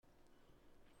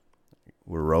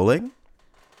We're rolling.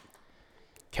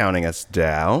 Counting us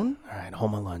down. All right,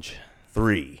 hold my lunch.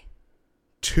 3,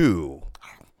 2.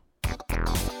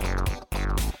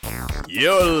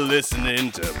 You're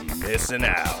listening to Missing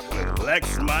Out with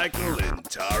Lex Michael and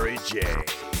Tari J.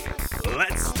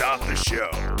 Let's start the show.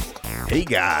 Hey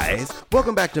guys,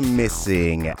 welcome back to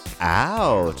Missing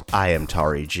Out. I am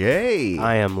Tari J.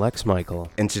 I am Lex Michael.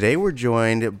 And today we're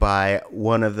joined by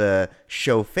one of the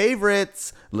show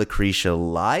favorites, Lucretia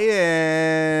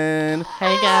Lyon.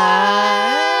 Hey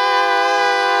guys.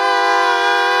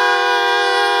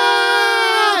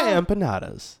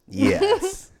 Empanadas.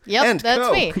 Yes. Yep, And that's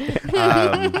Coke. me.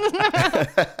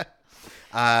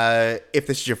 If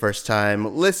this is your first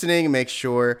time listening, make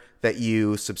sure that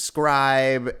you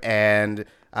subscribe and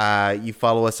you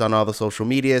follow us on all the social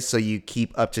medias so you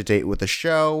keep up to date with the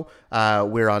show.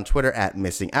 We're on Twitter at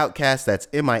Missing Outcast. That's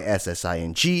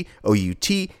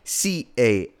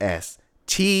MissingOutcast.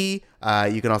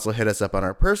 You can also hit us up on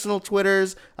our personal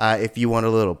Twitters if you want a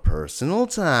little personal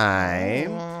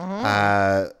time.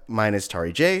 Mine is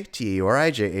Tari J,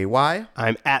 TARIJAY.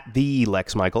 I'm at the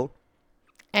Lex Michael.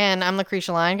 And I'm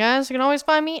Lucretia Lyon, guys. You can always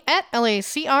find me at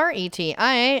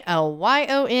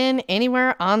LACRETIALYON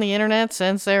anywhere on the internet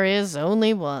since there is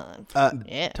only one.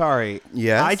 Tari,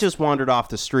 Yes? I just wandered off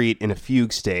the street in a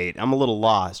fugue state. I'm a little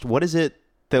lost. What is it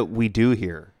that we do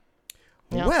here?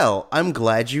 Yeah. Well, I'm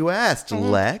glad you asked,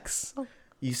 Lex.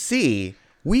 You see,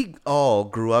 we all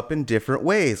grew up in different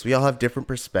ways. We all have different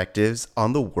perspectives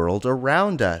on the world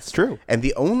around us. It's true. And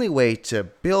the only way to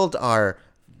build our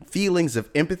feelings of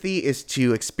empathy is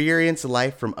to experience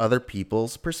life from other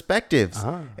people's perspectives.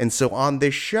 And so on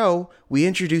this show, we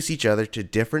introduce each other to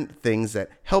different things that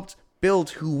helped build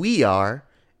who we are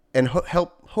and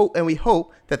we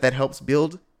hope that helps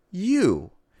build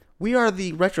you. We are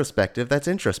the retrospective that's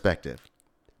introspective.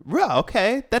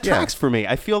 Okay, that Yeah. tracks for me.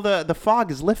 I feel the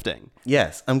fog is lifting.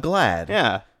 Yes, I'm glad.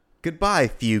 Yeah, Goodbye,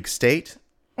 fugue state.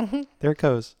 there it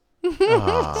goes.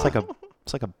 It's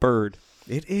like a bird.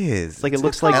 It is. It's like it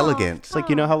looks like elegant. It's like,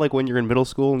 you know how like when you're in middle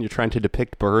school and you're trying to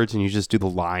depict birds and you just do the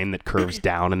line that curves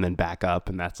down and then back up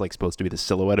and that's like supposed to be the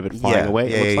silhouette of it flying Yeah,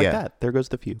 away. It looks like yeah. that. There goes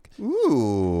the fugue.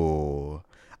 Ooh.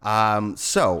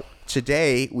 So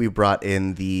today we brought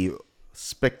in the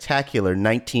spectacular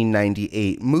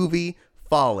 1998 movie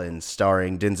Fallen,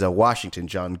 starring Denzel Washington,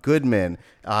 John Goodman,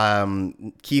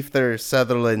 Kiefer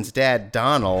Sutherland's dad,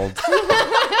 Donald.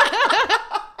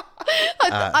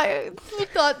 I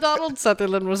thought Donald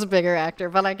Sutherland was a bigger actor,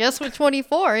 but I guess with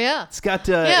 24, yeah. It's got,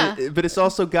 Yeah. but it's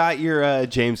also got your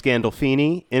James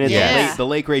Gandolfini in it, Yeah. the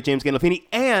late great James Gandolfini,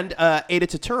 and Ada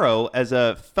Turturro as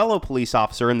a fellow police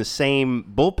officer in the same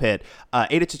bullpit.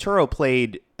 Ada Turturro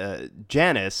played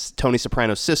Janice, Tony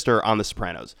Soprano's sister, on The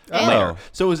Sopranos later.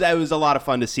 So it was a lot of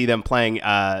fun to see them playing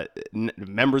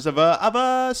members of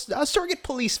a surrogate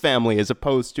police family as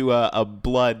opposed to a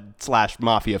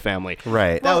blood/mafia family.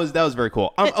 Right. That was very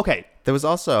cool. Okay. There was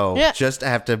also, Yeah. just I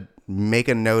have to make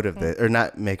a note of this, or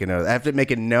not make a note, I have to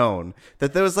make it known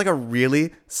that there was like a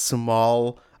really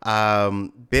small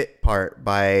bit part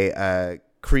by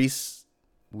Chris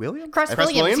Williams? Chris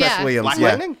Williams, yeah. Chris Williams, Black yeah.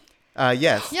 Lightning?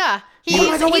 Yes. Yeah. Oh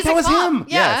my God, wait, he's that a was cop. him.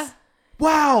 Yeah. Yes.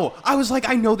 Wow. I was like,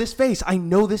 I know this face. I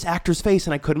know this actor's face,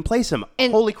 and I couldn't place him.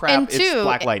 Holy crap, and it's two,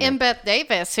 Black Lightning. and Beth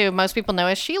Davis, who most people know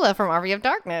as Sheila from Army of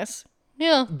Darkness.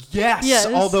 Yeah. Yes.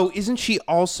 Although, isn't she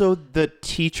also the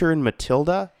teacher in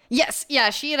Matilda? Yes.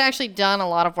 Yeah. She had actually done a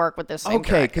lot of work with this same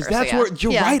Okay, director, because that's so yeah. where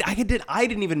you're Yeah. right. I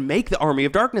didn't even make the Army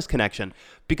of Darkness connection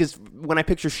because when I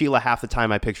picture Sheila, half the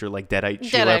time I picture like Deadite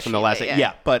Sheila from the Sheila, last.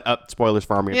 yeah. But spoilers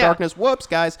for Army of Yeah. Darkness. Whoops,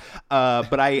 guys.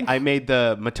 But I made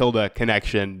the Matilda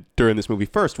connection during this movie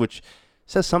first, which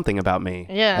says something about me.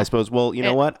 Yeah. I suppose. Well, you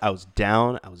know what? I was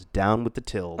down with the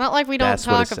till. Not like we don't That's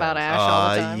what talk it about says. Ash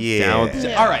all the time. Yeah. Down with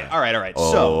the- All right.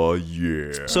 Oh,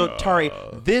 yeah. So Tari,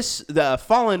 the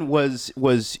Fallen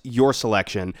was your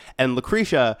selection, and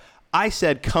Lucretia, I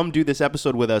said come do this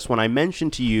episode with us when I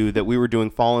mentioned to you that we were doing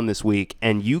Fallen this week,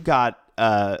 and you got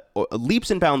leaps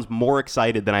and bounds more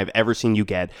excited than I've ever seen you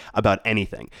get about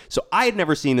anything. So I had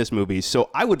never seen this movie, so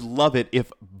I would love it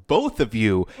if both of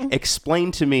you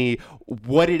explain to me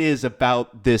what it is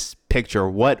about this picture,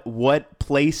 what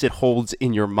place it holds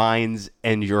in your minds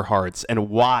and your hearts, and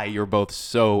why you're both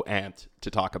so amped to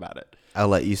talk about it. I'll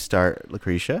let you start,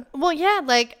 Lucretia. Well, yeah,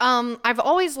 like I've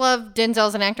always loved Denzel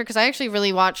as an actor because I actually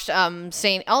really watched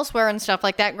Saint Elsewhere and stuff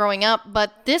like that growing up.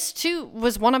 But this too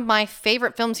was one of my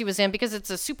favorite films he was in because it's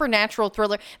a supernatural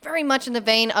thriller, very much in the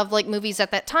vein of like movies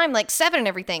at that time, like Seven and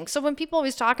everything. So when people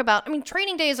always talk about, I mean,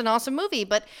 Training Day is an awesome movie,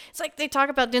 but it's like they talk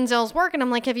about Denzel's work, and I'm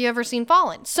like, have you ever seen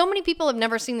Fallen? So many people have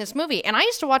never seen this movie, and I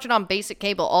used to watch it on basic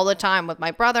cable all the time with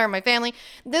my brother and my family.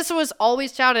 This was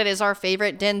always touted as our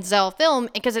favorite Denzel film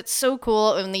because it's so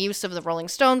cool in the use of the Rolling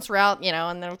Stones throughout,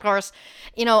 and then of course,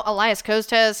 Elias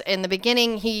Kostes in the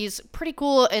beginning, he's pretty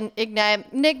cool and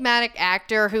enigmatic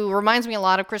actor who reminds me a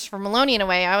lot of Christopher Maloney in a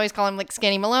way. I always call him like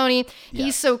Skinny Maloney. Yeah.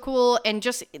 He's so cool, and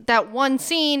just that one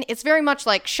scene, it's very much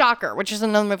like Shocker, which is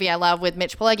another movie I love with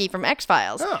Mitch Pileggi from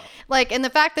X-Files. Oh. Like, and the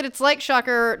fact that it's like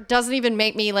Shocker doesn't even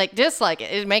make me like dislike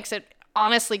it. It makes it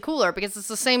honestly cooler because it's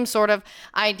the same sort of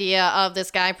idea of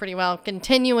this guy pretty well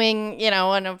continuing,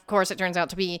 and of course it turns out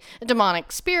to be a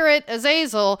demonic spirit,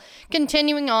 Azazel,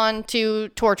 continuing on to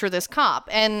torture this cop.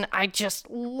 And I just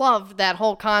loved that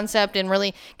whole concept and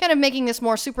really kind of making this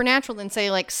more supernatural than say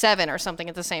like Seven or something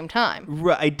at the same time.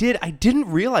 Right, I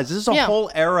didn't realize this is a whole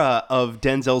era of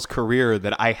Denzel's career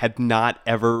that I had not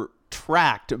ever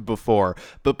tracked before,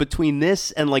 but between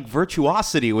this and like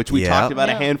Virtuosity, which we talked about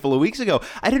a handful of weeks ago,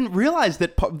 I didn't realize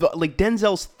that like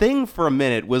Denzel's thing for a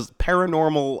minute was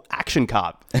paranormal action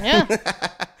cop. Yeah.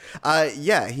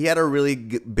 He had a really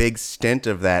big stint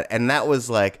of that, and that was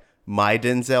like my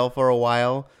Denzel for a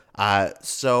while.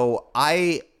 So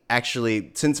I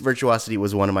actually, since Virtuosity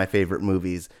was one of my favorite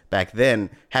movies back then,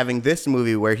 having this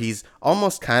movie where he's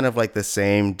almost kind of like the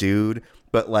same dude,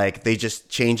 but like they just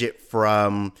change it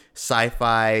from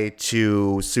sci-fi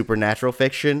to supernatural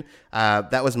fiction.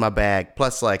 That was my bag.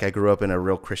 Plus, like I grew up in a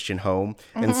real Christian home,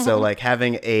 and so like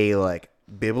having a like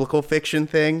biblical fiction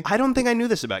thing. I don't think I knew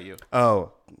this about you.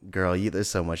 Oh, girl, there's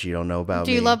so much you don't know about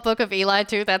me. Do you love Book of Eli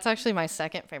too? That's actually my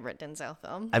second favorite Denzel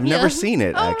film. I've never seen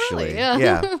it actually. Really?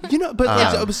 Yeah. But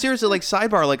like, seriously, like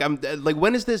sidebar, like I'm like,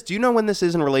 when is this? Do you know when this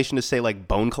is in relation to say like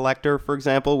Bone Collector, for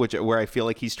example, where I feel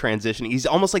like he's transitioning. He's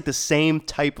almost like the same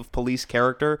type of police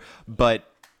character, but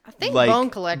I think like,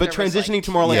 Bone Collector, but transitioning like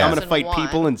to more like I'm going to fight 2001.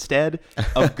 people instead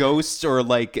of ghosts or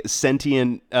like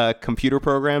sentient computer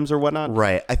programs or whatnot.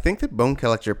 Right. I think that Bone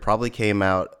Collector probably came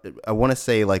out, I want to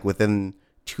say like within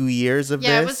 2 years of this.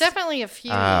 Yeah, it was definitely a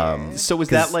few years. So was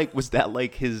that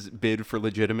like his bid for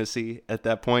legitimacy at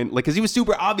that point? Like, because he was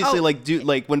super obviously like, dude,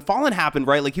 like when Fallen happened,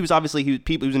 right? Like he was obviously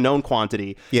he was a known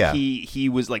quantity. Yeah. He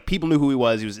was like, people knew who he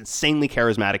was. He was an insanely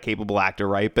charismatic, capable actor,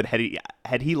 right? But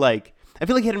had he like, I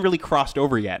feel like he hadn't really crossed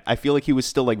over yet. I feel like he was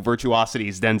still like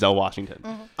Virtuosity's Denzel Washington.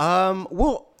 Mm-hmm.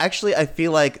 Well, actually, I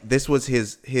feel like this was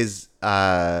his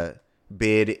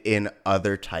bid in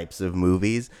other types of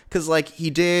movies, because like he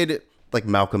did like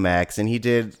Malcolm X, and he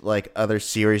did like other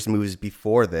serious movies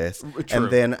before this. True.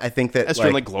 And then I think that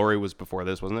like Glory was before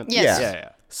this, wasn't it? Yes. Yeah.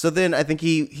 So then I think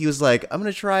he was like, I'm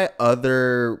gonna try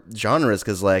other genres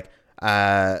because like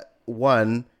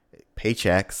one,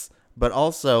 paychecks, but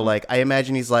also like I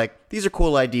imagine he's like, these are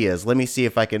cool ideas. Let me see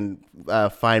if I can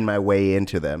find my way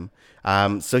into them.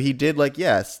 So he did like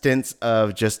stints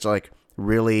of just like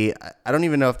really, I don't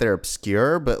even know if they're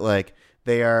obscure, but like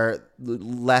they are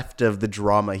left of the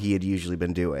drama he had usually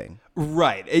been doing.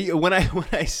 Right. When I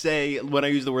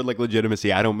use the word like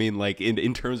legitimacy, I don't mean like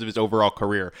in terms of his overall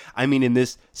career. I mean in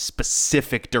this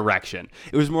specific direction.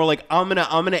 It was more like I'm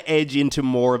gonna edge into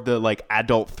more of the like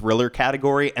adult thriller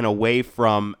category and away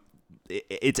from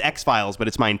it's X-Files, but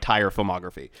it's my entire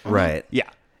filmography. Right. Yeah.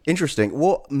 Interesting.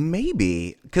 Well,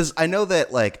 maybe because I know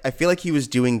that like I feel like he was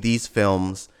doing these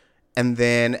films, and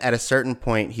then at a certain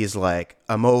point he's like,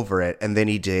 I'm over it, and then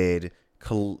he did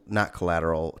not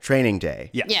Collateral, Training Day.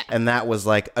 Yeah. And that was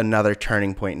like another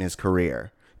turning point in his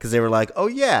career because they were like, oh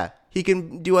yeah, he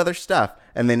can do other stuff,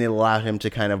 and then it allowed him to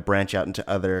kind of branch out into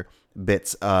other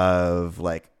bits of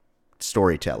like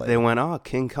storytelling. They went, oh,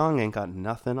 King Kong ain't got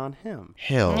nothing on him.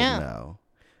 Hell no.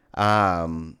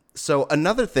 So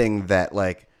another thing that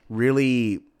like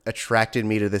really attracted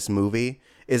me to this movie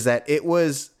is that it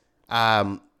was,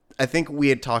 I think we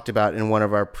had talked about in one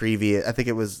of our previous, I think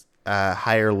it was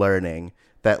Higher Learning,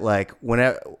 that like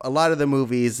whenever a lot of the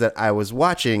movies that I was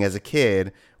watching as a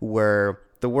kid were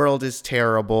the world is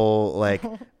terrible, like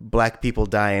black people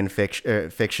die in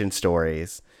fiction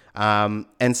stories.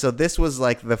 And so this was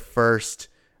like the first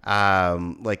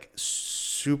like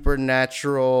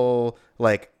supernatural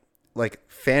like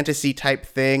fantasy type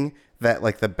thing that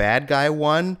like the bad guy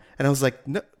won, and I was like,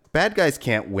 no, bad guys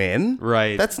can't win.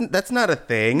 Right. That's not a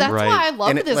thing. That's Right. why I loved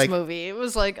And it, this like- movie. It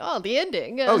was like, oh, the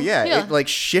ending. Oh yeah, it like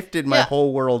shifted my Yeah.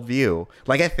 whole worldview.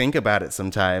 Like I think about it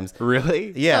sometimes.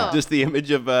 Really? Yeah. Oh. Just the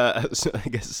image of, I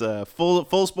guess,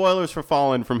 full spoilers for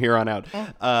Fallen from here on out.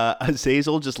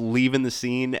 Azazel just leaving the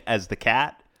scene as the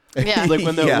cat. Yeah. Like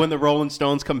when the Yeah. when the Rolling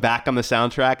Stones come back on the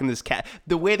soundtrack and this cat,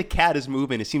 the way the cat is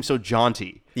moving, it seems so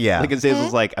jaunty. Yeah. Like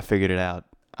Azazel's like, I figured it out.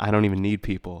 I don't even need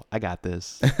people. I got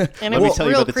this. And Let it me was tell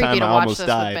you real about the creepy time to I watch almost this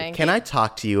died. with Banky. Can I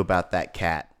talk to you about that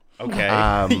cat?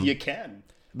 Okay. You can.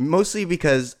 Mostly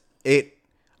because I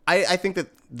think that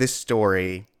this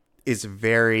story is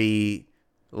very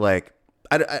like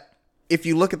if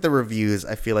you look at the reviews,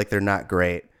 I feel like they're not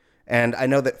great, and I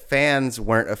know that fans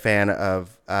weren't a fan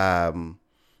of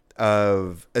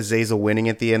Azazel winning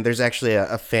at the end. There's actually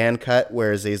a fan cut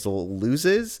where Azazel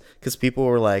loses because people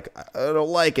were like, I don't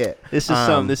like it. This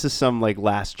is some like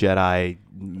Last Jedi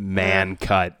man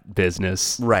cut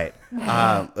business. Right.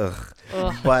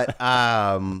 But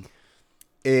I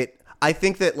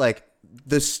think that like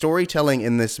the storytelling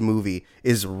in this movie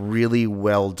is really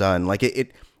well done. Like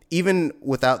it even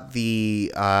without the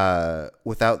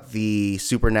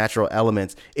supernatural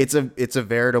elements, it's a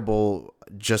veritable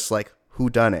just like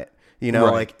whodunit. You know,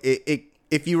 Right. like it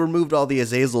if you removed all the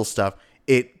Azazel stuff,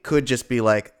 it could just be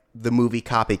like the movie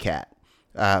Copycat,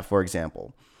 for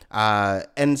example.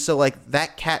 And so like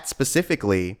that cat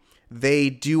specifically, they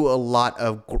do a lot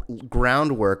of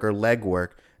groundwork or legwork,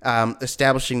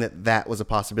 establishing that was a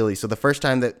possibility. So the first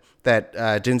time that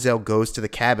Denzel goes to the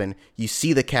cabin, you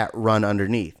see the cat run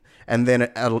underneath. And then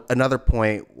at another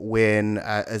point when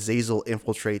Azazel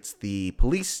infiltrates the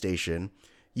police station,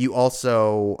 you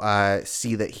also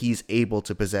see that he's able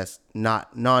to possess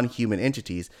non-human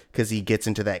entities because he gets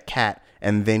into that cat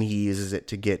and then he uses it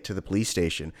to get to the police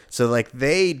station. So like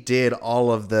they did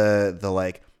all of the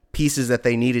like pieces that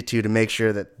they needed to make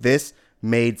sure that this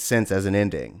made sense as an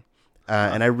ending.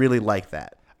 And I really like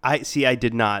that. I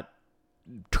did not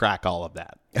track all of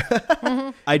that.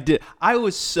 I did. I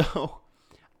was so.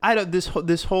 I don't.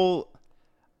 This whole.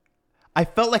 I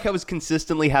felt like I was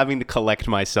consistently having to collect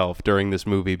myself during this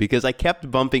movie because I kept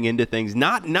bumping into things,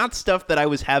 not stuff that I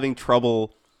was having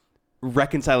trouble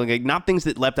reconciling, like not things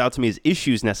that leapt out to me as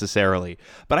issues necessarily,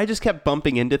 but I just kept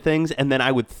bumping into things, and then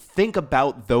I would think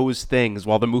about those things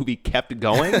while the movie kept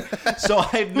going. So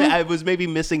I was maybe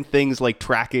missing things like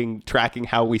tracking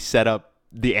how we set up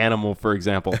the animal, for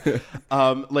example.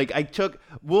 Like I took,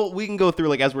 we can go through,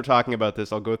 like, as we're talking about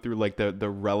this, I'll go through like the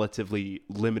relatively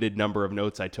limited number of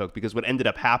notes I took, because what ended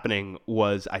up happening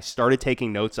was I started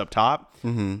taking notes up top,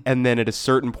 and then at a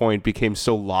certain point became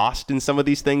so lost in some of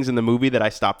these things in the movie that I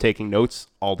stopped taking notes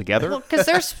altogether. Well, because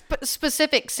there's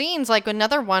specific scenes, like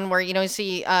another one where, you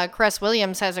see Cress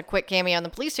Williams has a quick cameo in the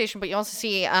police station, but you also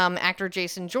see actor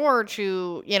Jason George,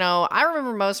 who, I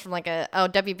remember most from like a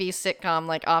WB sitcom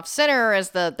like Off Center as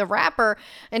the rapper,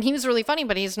 and he was really funny,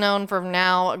 but he's known from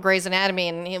now Grey's Anatomy,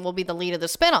 and he will be the lead of the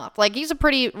spinoff. Like, he's a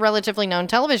pretty relatively known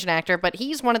television actor, but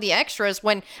he's one of the extras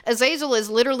when Azazel is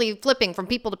literally flipping from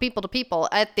people to people to people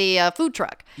at the food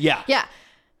truck. Yeah. Yeah.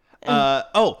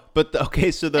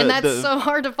 Okay, so And that's so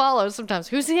hard to follow sometimes.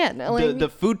 Who's he in? Like, the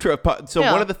food truck. So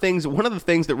Yeah. one of the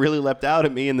things that really leapt out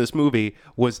at me in this movie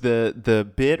was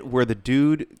the bit where the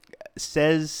dude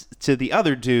says to the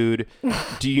other dude,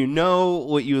 "Do you know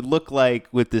what you would look like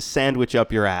with this sandwich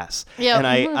up your ass?" Yeah. And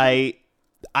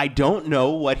I don't know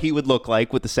what he would look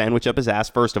like with the sandwich up his ass.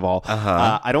 First of all,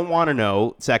 I don't want to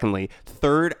know. Secondly,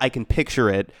 third, I can picture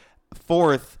it.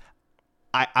 Fourth,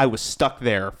 I was stuck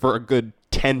there for a good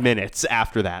 10 minutes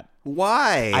after that.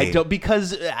 Why? I don't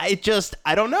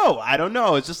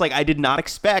know. It's just like I did not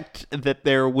expect that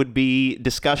there would be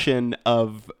discussion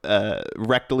of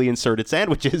rectally inserted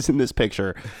sandwiches in this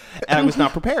picture. And I was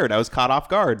not prepared. I was caught off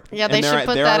guard. yeah, they And should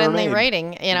put there that I in the remained.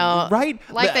 rating, Right.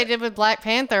 Like they did with Black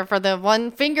Panther for the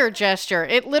one finger gesture.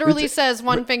 It literally says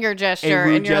one finger gesture, A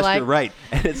rude and you're gesture, like, right?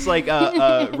 And it's like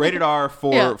rated R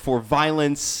for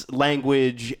violence,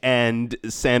 language, and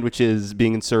sandwiches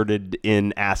being inserted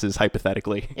in asses,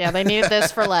 hypothetically. yeah, they needed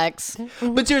this for Lex.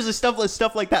 But seriously,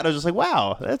 stuff like that, I was just like,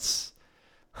 wow, that's,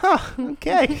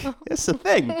 okay, it's a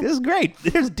thing. This is great.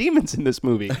 There's demons in this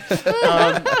movie.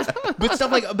 But stuff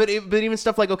like, but even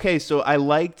stuff like, okay, so I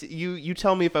liked you. You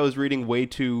tell me if I was reading way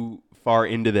too far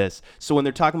into this. So when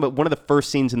they're talking about one of the first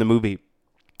scenes in the movie,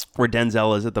 where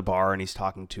Denzel is at the bar and he's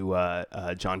talking to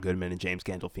John Goodman and James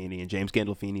Gandolfini, and James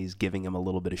Gandolfini is giving him a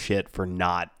little bit of shit for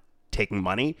not taking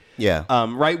money. Yeah.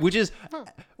 Right. Which is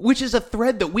a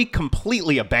thread that we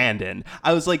completely abandoned.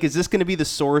 I was like, is this going to be the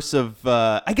source of?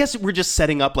 I guess we're just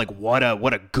setting up like what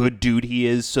a good dude he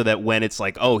is, so that when it's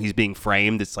like, oh, he's being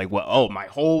framed, it's like, well, oh, my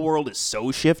whole world is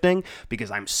so shifting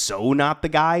because I'm so not the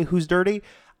guy who's dirty.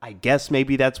 I guess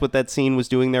maybe that's what that scene was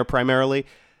doing there primarily.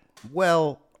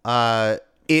 Well,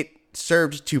 it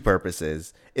served two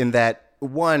purposes. In that,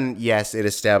 one, yes, it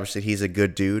established that he's a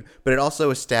good dude, but it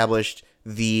also established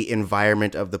the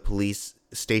environment of the police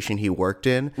station he worked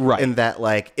in. Right. In that,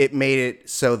 like, it made it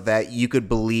so that you could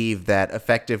believe that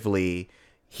effectively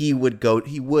he would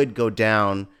go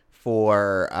down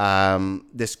for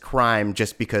this crime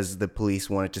just because the police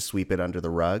wanted to sweep it under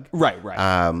the rug.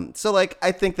 Right. So, like,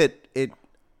 I think that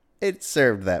it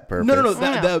served that purpose.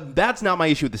 No. That's not my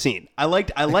issue with the scene. I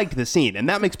liked the scene, and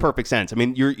that makes perfect sense. I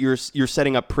mean, you're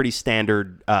setting up pretty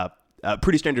standard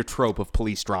trope of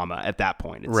police drama at that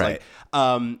point. It's right.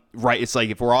 Like, It's like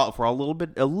if we're all a little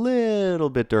bit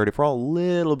dirty, if we're all a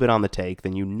little bit on the take,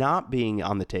 then you not being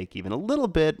on the take even a little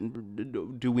bit,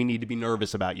 do we need to be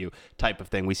nervous about you? Type of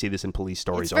thing. We see this in police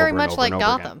stories. It's very over much and over like and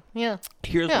over Gotham. again. Yeah.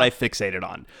 Here's what I fixated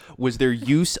on was their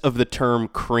use of the term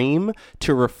cream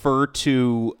to refer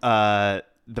to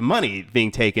the money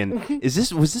being taken. Was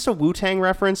this a Wu-Tang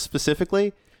reference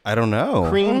specifically? I don't know.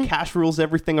 Cream, cash rules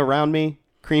everything around me.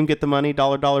 Cream, get the money,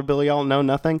 dollar bill, y'all. No,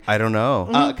 nothing. I don't know.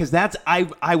 Because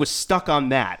I was stuck on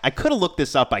that. I could have looked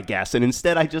this up, I guess, and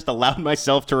instead I just allowed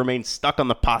myself to remain stuck on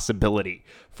the possibility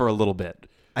for a little bit.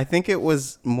 I think it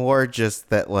was more just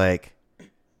that, like,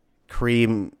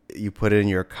 cream you put in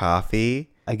your coffee.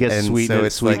 I guess and sweeten so the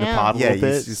it's like, pot a little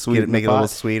bit. Make it a little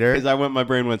sweeter. Because my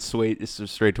brain went straight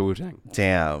to Wu-Tang.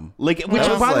 Damn. Like, which,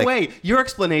 by the way, your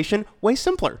explanation, way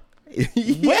simpler.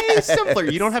 Way simpler.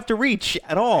 You don't have to reach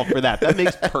at all for that. That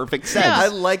makes perfect sense. I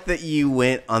like that you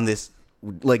went on this,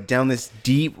 like, down this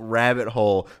deep rabbit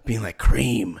hole, being like,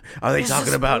 cream. Are they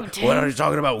talking about Wu-Tang? what are they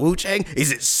talking about? Wu-Tang?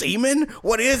 Is it semen?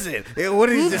 What is it? What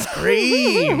is this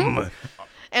cream?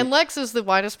 And Lex is the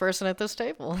whitest person at this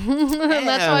table.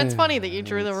 That's why it's funny that you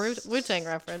drew the Wu-Tang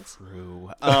reference. True.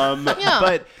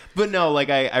 Yeah. But no, like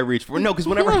I reached for no, because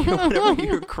whenever you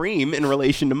hear cream in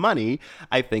relation to money,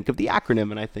 I think of the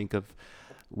acronym and I think of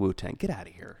Wu-Tang. Get out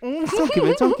of here. Don't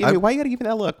give me. Why you gotta give me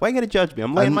that look? Why you gotta judge me?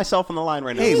 I'm laying myself on the line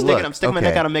right now. Hey, I'm sticking my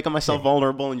neck out. I'm making myself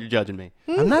vulnerable, and you're judging me.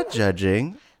 I'm not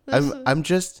judging.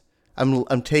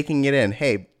 I'm taking it in.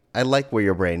 Hey, I like where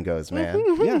your brain goes, man.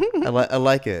 Yeah. I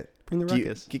like it. Bring the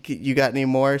ruckus. You got any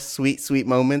more sweet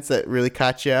moments that really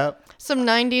caught you up? Some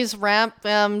 90s rap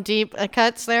deep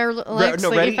cuts there, Lex, that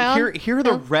ready? you found? Here are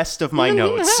the rest of my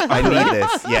notes. I need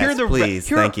this. Yes, please.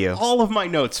 Here Thank are you. all of my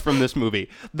notes from this movie.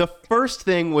 The first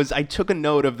thing was I took a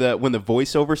note of when the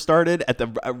voiceover started at the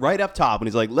right up top, and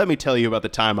he's like, "Let me tell you about the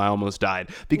time I almost died,"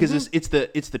 because it's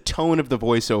the tone of the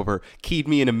voiceover keyed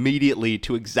me in immediately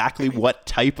to exactly what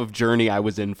type of journey I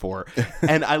was in for,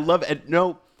 and I love it.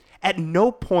 At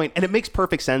no point, and it makes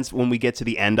perfect sense when we get to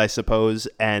the end, I suppose,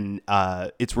 and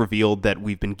it's revealed that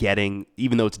we've been getting,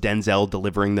 even though it's Denzel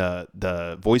delivering the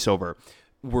voiceover,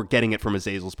 we're getting it from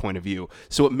Azazel's point of view.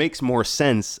 So it makes more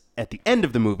sense at the end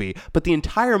of the movie. But the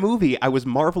entire movie, I was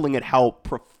marveling at how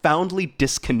profoundly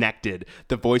disconnected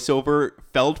the voiceover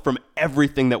felt from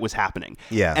everything that was happening.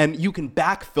 Yeah. And you can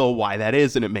backfill why that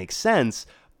is, and it makes sense.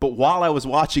 But while I was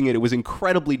watching it, it was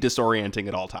incredibly disorienting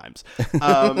at all times.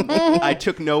 I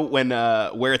took note when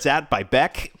Where It's At by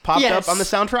Beck popped up on the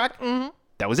soundtrack. Mm-hmm.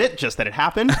 That was it. Just that it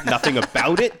happened. Nothing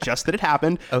about it. Just that it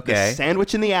happened. Okay. The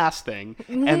sandwich in the ass thing.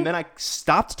 Mm-hmm. And then I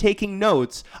stopped taking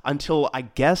notes until, I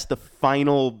guess, the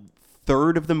final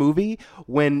third of the movie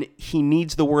when he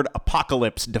needs the word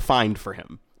apocalypse defined for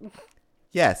him.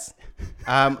 Yes.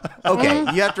 Okay.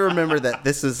 You have to remember that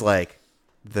this is like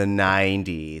the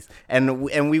 90s, and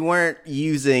we weren't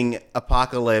using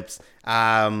apocalypse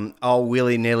all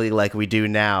willy-nilly like we do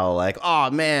now. Like,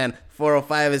 oh man,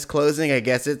 405 is closing, I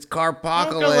guess it's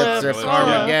Carpocalypse or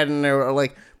Carmageddon, or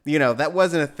like, you know, that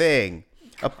wasn't a thing.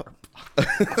 They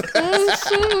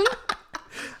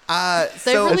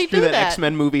really do that that.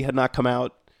 X-Men movie had not come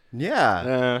out.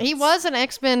 Yeah. He was an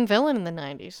X-Men villain in the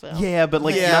 90s, though. Yeah, but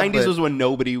like Yeah, 90s but- was when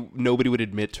nobody would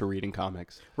admit to reading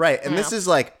comics. Right, and this is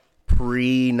like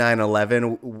pre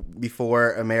 9/11,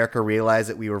 before America realized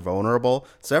that we were vulnerable.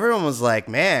 So everyone was like,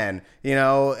 man, you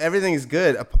know, everything's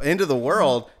good. End of the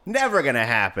world, never gonna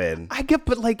happen. I get,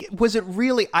 but like, was it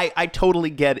really? I totally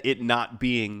get it not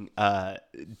being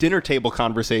dinner table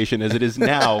conversation as it is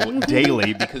now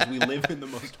daily, because we live in the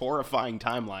most horrifying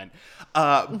timeline.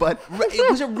 But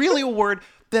was it really a word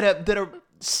that a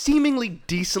seemingly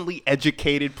decently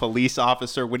educated police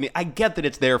officer would need? I get that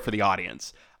it's there for the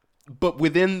audience. but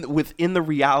within the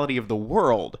reality of the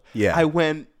world, Yeah. I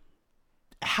went,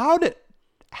 how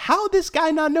this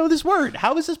guy not know this word?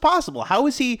 How is this possible? How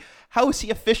is he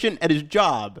efficient at his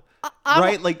job?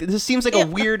 Right? Like this seems like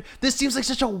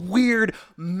such a weird,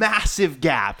 massive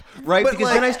gap, right? But, because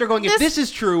like, then I start going, if this is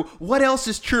true, what else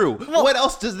is true? What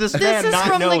else does this man is not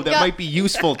from know the that might be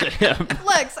useful to him?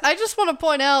 Lex, I just want to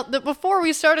point out that before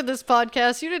we started this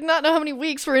podcast, you did not know how many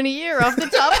weeks were in a year off the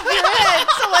top of your head.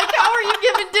 So, like, how are you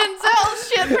giving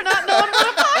Denzel shit for not knowing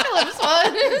what Apocalypse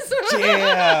was?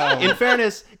 Damn.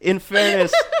 In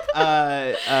fairness,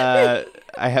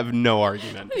 I have no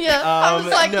argument. Yeah, I was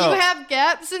like, no. you have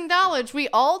gaps in knowledge. We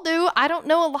all do. I don't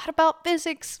know a lot about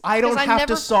physics. I don't because have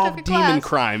never to solve took a demon class.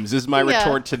 crimes is my Yeah.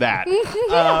 retort to that.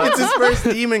 It's his first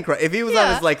demon crime. If he was on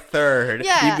Yeah. his like third,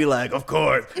 Yeah. he'd be like, of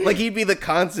course. Like he'd be the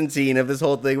Constantine of this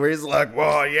whole thing where he's like,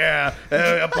 well, yeah,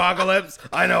 Apocalypse,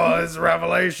 I know his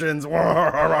revelations.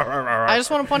 I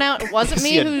just want to point out, it wasn't Is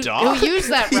me he a who dog? used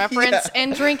that reference.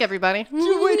 And drink, everybody.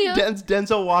 Yeah.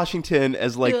 Denzel Washington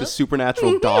as like the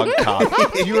supernatural dog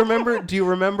cop. Do you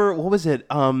remember what was it?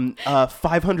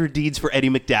 500 Deeds for Eddie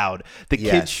McDowd, the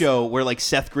Yes. kids show where like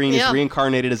Seth Green is Yeah.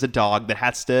 reincarnated as a dog that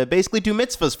has to basically do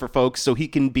mitzvahs for folks so he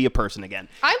can be a person again.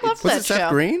 I loved Was that it Seth show.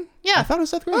 Green? Yeah. I thought it was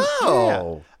Seth Green.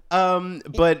 Oh. Yeah.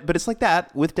 But it's like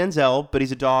that with Denzel, but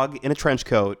he's a dog in a trench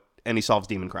coat and he solves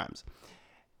demon crimes.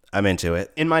 I'm into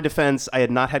it. In my defense, I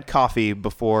had not had coffee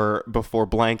before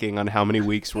blanking on how many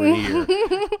weeks were in a year.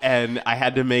 And I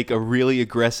had to make a really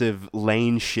aggressive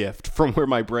lane shift from where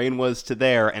my brain was to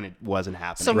there, and it wasn't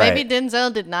happening. So Right. maybe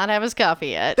Denzel did not have his coffee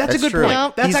yet. That's a good true. point.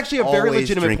 Yep. That's He's actually a very always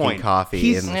legitimate drinking point. coffee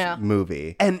He's, in Yeah. this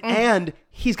movie. and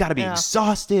he's got to be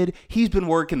exhausted. He's been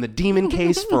working the demon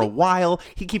case for a while.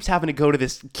 He keeps having to go to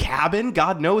this cabin.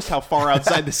 God knows how far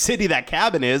outside the city that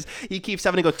cabin is. He keeps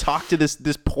having to go talk to this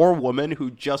poor woman who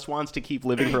just wants to keep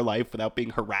living her life without being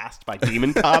harassed by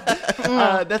demon cop.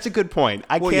 That's a good point.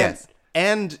 I Well, can't. yes.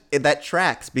 And that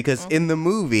tracks because in the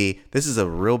movie, this is a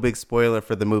real big spoiler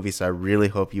for the movie, so I really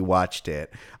hope you watched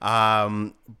it.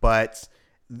 But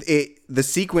the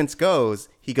sequence goes,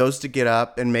 he goes to get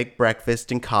up and make breakfast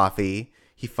and coffee.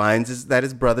 He finds that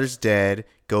his brother's dead,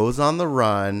 goes on the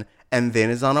run, and then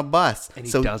is on a bus. And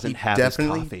he so doesn't he have his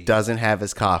definitely coffee. doesn't have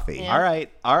his coffee. Yeah.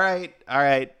 All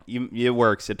right. It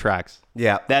works. It tracks.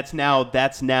 Yeah. That's now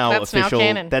That's now official.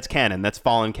 canon. That's canon. That's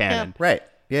fallen canon. Right.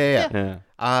 Yeah. Yeah.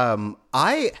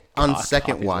 I on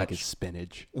second Coffee's watch. like his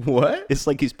spinach. What? It's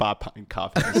like he's pot-potting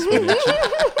coffee and spinach.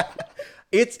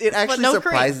 It actually no cream.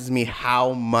 surprises me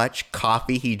how much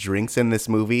coffee he drinks in this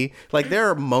movie. Like there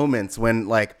are moments when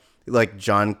like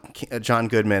John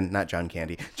Goodman, not John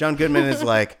Candy. John Goodman is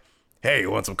like, "Hey,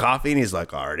 you want some coffee?" And he's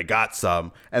like, "I already got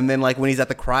some." And then like when he's at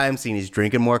the crime scene, he's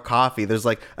drinking more coffee. There's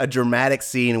like a dramatic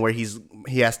scene where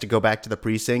he has to go back to the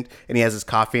precinct and he has his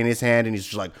coffee in his hand and he's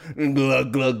just like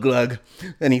glug glug glug,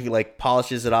 and he like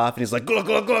polishes it off and he's like glug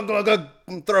glug glug glug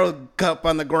glug, throw a cup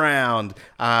on the ground.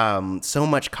 So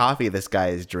much coffee this guy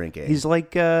is drinking. he's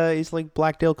like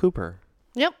Black Dale Cooper.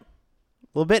 Yep.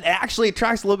 A little bit. Actually, it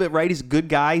tracks a little bit, right? He's a good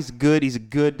guy. He's a good,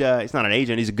 he's not an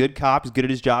agent. He's a good cop. He's good at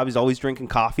his job. He's always drinking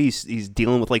coffee. He's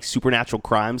dealing with like supernatural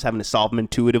crimes, having to solve them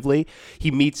intuitively.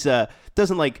 He meets,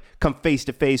 doesn't like come face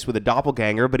to face with a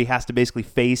doppelganger, but he has to basically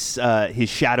face his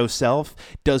shadow self.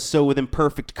 Does so with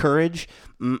imperfect courage.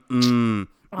 Oh,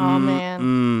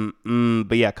 man.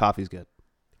 But yeah, coffee's good.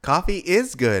 Coffee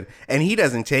is good, and he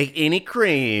doesn't take any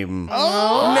cream.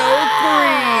 Oh, no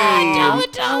cream.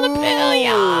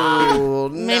 Oh,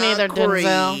 Me neither, not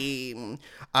Denzel. cream.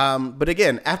 But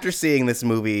again, after seeing this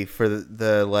movie for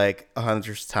the like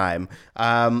 100th time,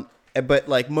 but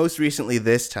like most recently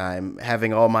this time,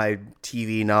 having all my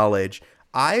TV knowledge,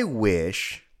 I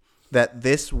wish that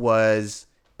this was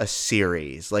a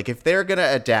series. Like if they're gonna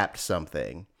adapt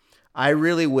something, I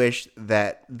really wish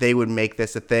that they would make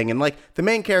this a thing. And like the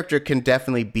main character can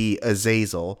definitely be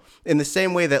Azazel in the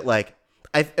same way that like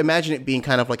I imagine it being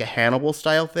kind of like a Hannibal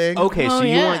style thing. Okay, Oh, so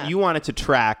yeah. you want it to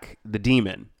track the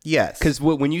demon. Yes. Because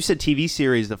when you said TV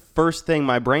series, the first thing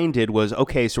my brain did was,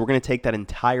 okay, so we're going to take that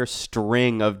entire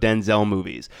string of Denzel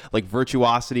movies. Like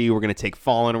Virtuosity, we're going to take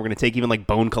Fallen, we're going to take even like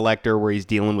Bone Collector, where he's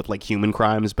dealing with like human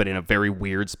crimes, but in a very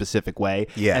weird, specific way.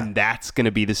 Yeah. And that's going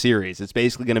to be the series. It's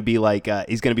basically going to be like,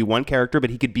 he's going to be one character, but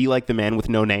he could be like the man with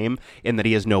no name in that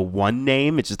he has no one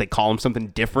name. It's just they call him something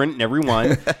different in every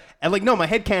one. And like, no, my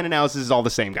headcanon analysis is all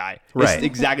the same guy. Right. It's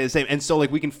exactly the same. And so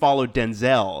like we can follow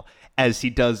Denzel as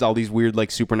he does all these weird like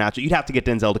supernatural. You'd have to get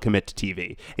Denzel to commit to TV.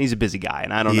 And he's a busy guy,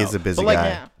 and I don't know. He is a busy but like, guy.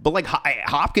 Yeah. But like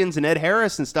Hopkins and Ed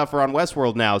Harris and stuff are on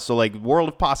Westworld now, so like world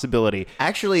of possibility.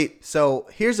 Actually, so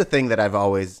here's a thing that I've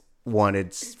always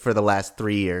wanted for the last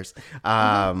 3 years.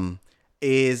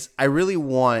 is I really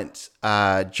want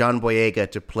John Boyega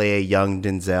to play a young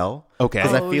Denzel. Okay.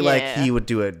 Because I Oh, feel like yeah. he would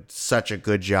do such a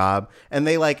good job. And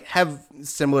they like have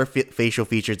similar facial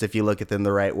features if you look at them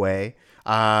the right way.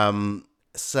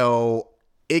 So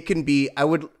it can be, I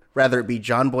would rather it be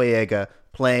John Boyega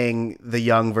playing the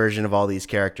young version of all these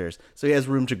characters. So he has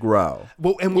room to grow.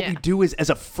 Well, and what we Yeah. do is, as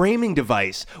a framing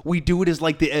device, we do it as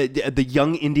like the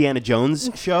young Indiana Jones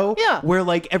show, Yeah. where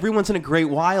like every once in a great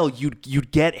while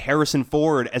you'd get Harrison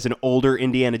Ford as an older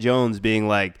Indiana Jones being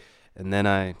like, and then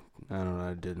I don't know,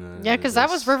 I didn't. Yeah, because that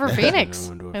was River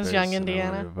Phoenix as young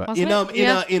Indiana. wasn't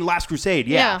it? In Last Crusade,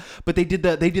 yeah. Yeah. But they did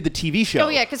the TV show. Oh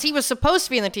yeah, because he was supposed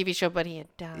to be in the TV show, but he had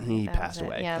died. He That passed was it.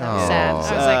 away. Yeah, that was sad. I was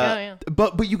like, oh yeah.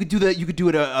 But you could do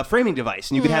it a framing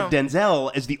device, and you could have Denzel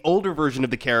as the older version of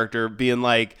the character, being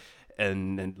like,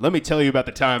 and let me tell you about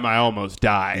the time I almost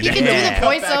died. You can And do the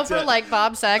cut back voiceover to- like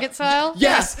Bob Saget style.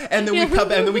 Yes, and then we cut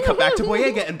back to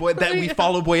Boyega, and then we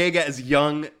follow Boyega as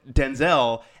young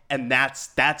Denzel, and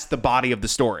that's the body of the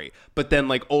story. But then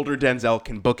like older Denzel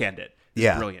can bookend it. It's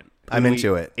Yeah. brilliant. I'm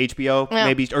into it. HBO Yeah.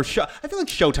 maybe or I feel like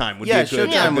Showtime would Yeah, be a good,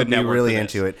 Showtime good would be network really for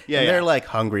this. into it. Yeah, and yeah. they're like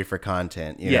hungry for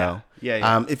content, you Yeah. know?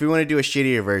 Yeah. If we want to do a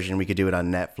shittier version, we could do it on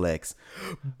Netflix.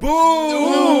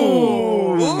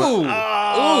 Ooh,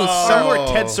 somewhere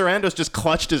Ted Sarandos just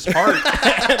clutched his heart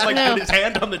and like put his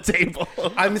hand on the table.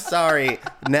 I'm sorry,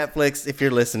 Netflix, if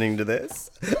you're listening to this.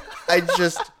 I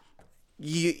just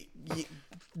you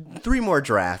 3 more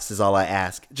drafts is all I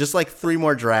ask. Just like 3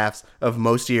 more drafts of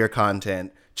most of your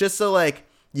content, just so like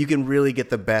you can really get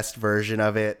the best version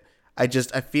of it. I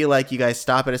feel like you guys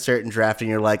stop at a certain draft and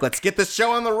you're like, let's get this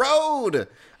show on the road.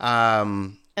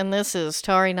 And this is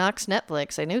Tari Knox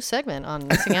Netflix, a new segment on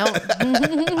missing out.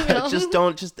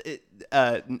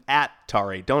 At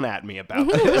Tari, don't at me about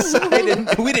this.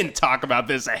 We didn't talk about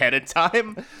this ahead of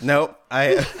time. Nope.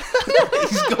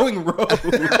 He's going rogue.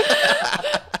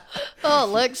 Oh,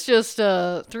 Lex just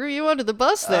threw you under the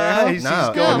bus there. huh? He's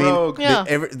No, going I mean, rogue. Yeah.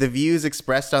 the views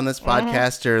expressed on this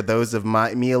podcast are those of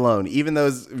me alone. Even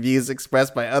those views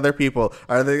expressed by other people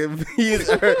are the views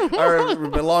are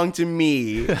belong to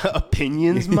me.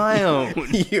 Opinions my own.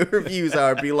 Your views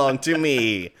belong to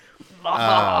me.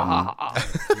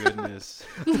 Goodness.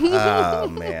 Oh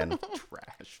man,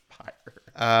 Trash fire.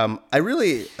 I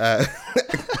really.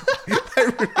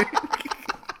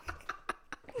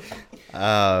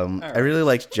 I really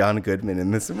liked John Goodman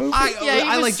in this movie. Yeah, he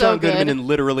I was like so John Goodman good. in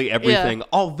literally everything.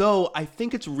 Although I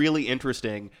think it's really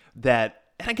interesting that,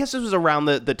 and I guess this was around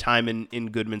the time in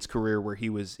Goodman's career where he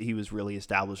was really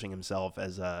establishing himself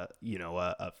as a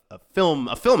film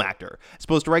actor, as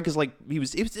opposed to, right, because like he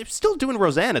was still doing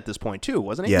Roseanne at this point too,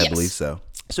 wasn't he? Yeah, I Yes. believe so.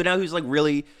 So now he was like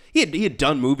really he had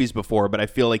done movies before, but I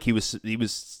feel like he was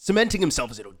cementing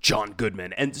himself as John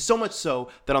Goodman, and so much so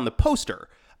that on the poster,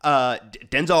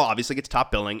 Denzel obviously gets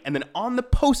top billing, and then on the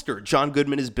poster, John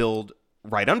Goodman is billed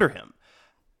right under him.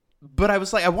 But I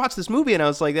was like, I watched this movie and I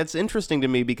was like, that's interesting to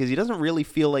me because he doesn't really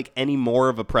feel like any more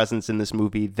of a presence in this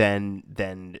movie than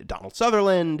Donald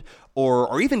Sutherland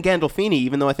or even Gandolfini,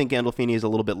 even though I think Gandolfini is a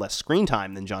little bit less screen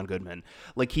time than John Goodman.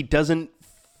 Like he doesn't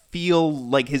feel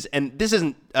like and this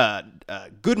isn't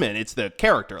Goodman, it's the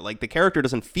character. Like the character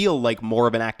doesn't feel like more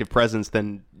of an active presence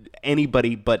than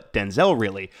anybody but Denzel,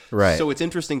 really. Right. So it's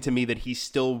interesting to me that he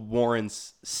still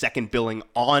warrants second billing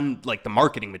on like the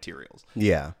marketing materials.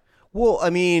 Yeah. Well, I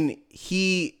mean,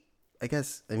 he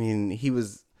was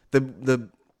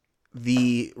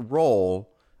the role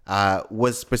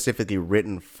was specifically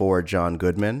written for John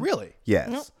Goodman. Really?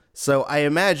 Yes. So I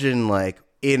imagine, like,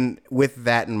 with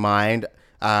that in mind,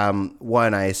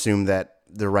 one, I assume that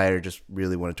the writer just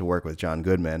really wanted to work with John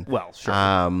Goodman. Well, sure.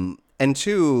 And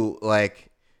two,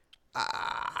 like,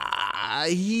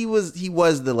 he was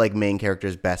the like main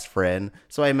character's best friend.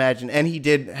 So I imagine, and he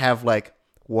did have like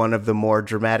one of the more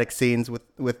dramatic scenes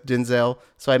with Denzel.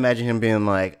 So I imagine him being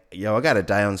like, "Yo, I gotta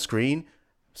die on screen."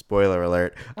 Spoiler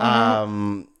alert.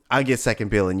 I'll get second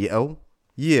billing.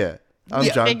 Yeah. I'm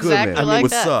John exactly Goodman. like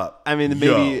What's that. up? I mean,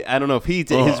 maybe I don't know if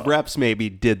his reps maybe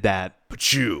did that.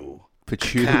 Pachu.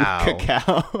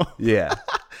 Cacao. Yeah.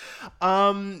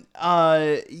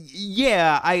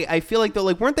 Yeah, I feel like though,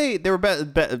 like, weren't they were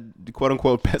quote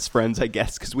unquote best friends, I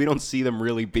guess, because we don't see them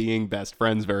really being best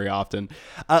friends very often.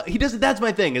 He doesn't. That's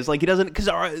my thing. Is like he doesn't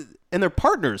and they're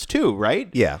partners too, right?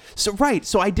 Yeah. So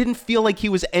I didn't feel like he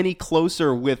was any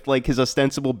closer with like his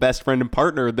ostensible best friend and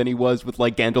partner than he was with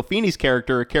like Gandolfini's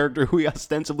character, a character who he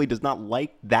ostensibly does not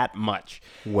like that much.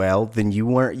 Well, then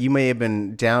you may have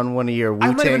been down one of your I might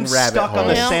have Wu-Tang been rabbit stuck on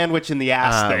the holes. sandwich in the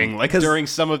ass thing, like 'cause- during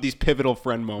some of these pivotal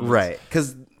friend moments. Right,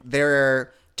 because there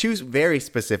are two very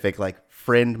specific like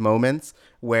friend moments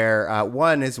where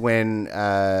one is when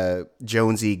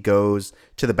Jonesy goes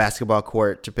to the basketball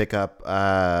court to pick up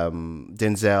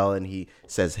Denzel, and he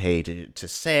says hey to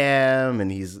Sam,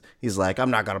 and he's like,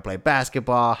 I'm not gonna play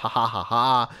basketball, ha ha ha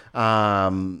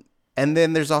ha. And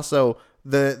then there's also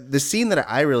the scene that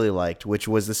I really liked, which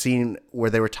was the scene where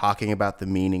they were talking about the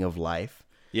meaning of life.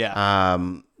 Yeah.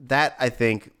 That I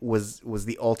think was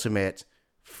the ultimate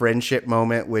friendship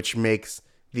moment, which makes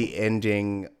the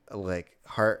ending like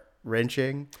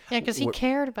heart-wrenching. Yeah, because he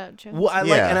cared about Jones. Well,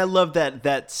 I love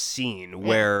that scene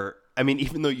where, I mean,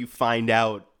 even though you find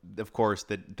out, of course,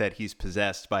 that he's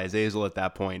possessed by Azazel at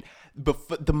that point,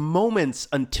 but the moments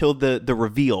until the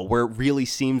reveal where it really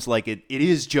seems like it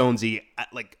is Jonesy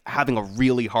like having a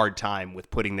really hard time with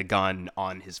putting the gun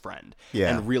on his friend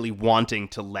and really wanting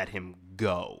to let him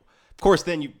go. Of course,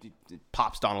 then it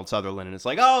pops Donald Sutherland, and it's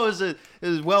like, oh, it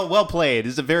was well played.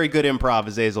 It's a very good improv,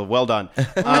 Azazel. Well done.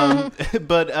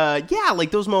 But yeah,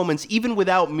 like those moments, even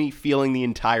without me feeling the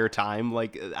entire time,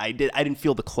 like I didn't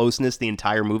feel the closeness the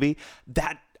entire movie.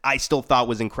 That I still thought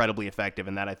was incredibly effective,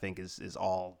 and that I think is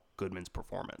all Goodman's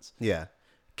performance. Yeah.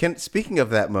 Speaking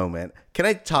of that moment, can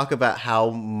I talk about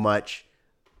how much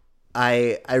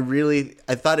I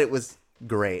thought it was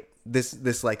great.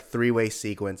 This like three-way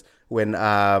sequence when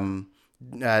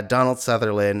Donald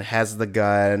Sutherland has the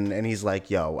gun, and he's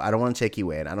like, yo, I don't want to take you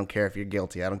in. I don't care if you're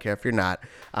guilty. I don't care if you're not.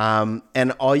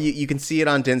 And all you can see it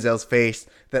on Denzel's face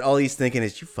that all he's thinking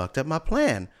is, you fucked up my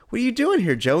plan. What are you doing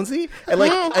here, Jonesy? And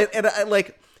like, I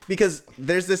like, because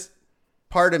there's this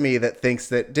part of me that thinks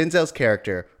that Denzel's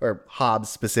character, or Hobbs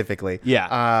specifically,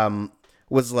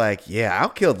 was like, yeah, I'll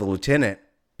kill the lieutenant,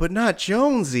 but not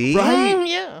Jonesy. Right?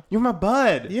 Yeah. You're my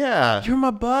bud. Yeah. You're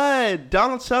my bud.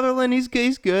 Donald Sutherland, he's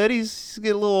good. He's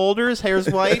getting a little older. His hair's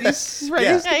white. He's ready.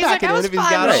 Yeah. He's He's back like, I was if he's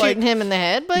fine got with it. shooting him in the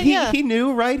head, but He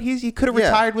knew, right? He could have Yeah.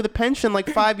 retired with a pension like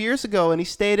 5 years ago, and he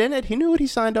stayed in it. He knew what he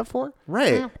signed up for.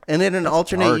 Right. And in an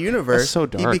alternate dark. universe, That's so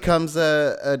he dark. becomes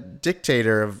a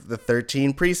dictator of the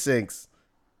 13 precincts.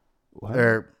 What?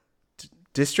 Or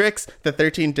districts? The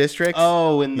 13 districts?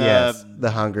 Oh, in the yes, the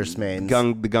Hungersmains.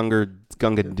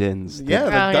 Gungan Dins. Yeah,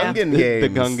 the yeah. Gungan The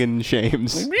games. Gungan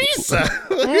Shames. Misa!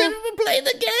 We play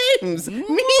the games!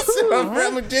 Misa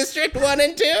from District 1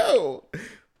 and 2!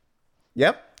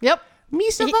 Yep. Yep.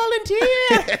 Misa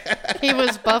volunteer. He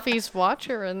was Buffy's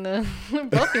watcher in the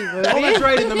Buffy movie. Oh, that's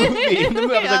right. In the movie. I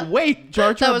was Yeah. like, wait,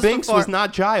 Jar Jar was Binks before. was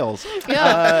not Giles.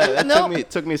 Yeah.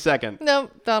 That took me a second.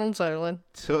 Nope, Donald Sutherland.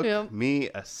 Took me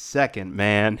a second,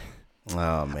 man.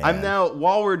 Oh, man. I'm now,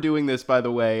 while we're doing this, by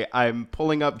the way, I'm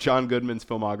pulling up John Goodman's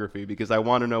filmography because I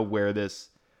want to know where this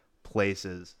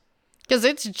places. Because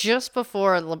it's just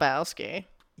before Lebowski.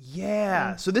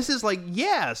 Yeah. So this is like,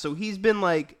 so he's been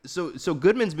like, so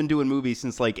Goodman's been doing movies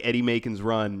since like Eddie Macon's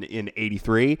run in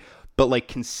 83, but like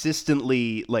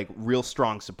consistently like real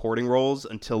strong supporting roles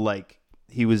until like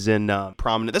he was in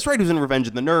prominent. That's right. He was in Revenge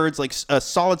of the Nerds, like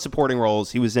solid supporting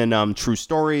roles. He was in True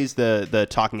Stories, the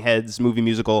Talking Heads movie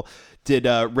musical. Did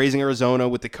Raising Arizona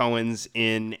with the Coens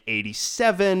in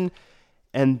 87,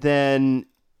 and then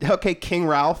King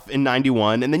Ralph in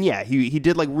 91, and then he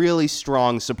did like really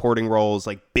strong supporting roles,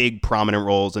 like big prominent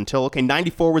roles until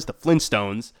 94 was the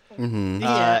Flintstones. Mm-hmm.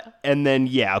 And then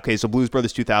so Blues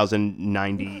Brothers 2000,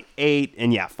 98,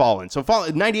 and Fallen. So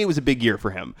Fallen 98 was a big year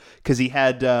for him because he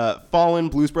had Fallen,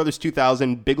 Blues Brothers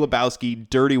 2000, Big Lebowski,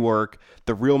 Dirty Work,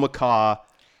 The Real Macaw,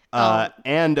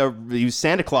 and he was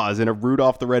Santa Claus in a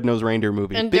Rudolph the Red-Nosed Reindeer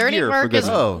movie. And big Dirty year Work for is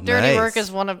Goodman. Dirty Work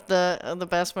is one of the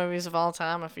best movies of all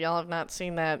time. If y'all have not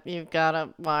seen that, you've got to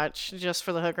watch just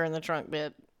for the hooker in the trunk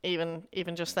bit. Even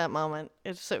just that moment,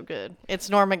 it's so good.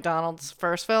 It's Norm Macdonald's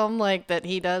first film, like that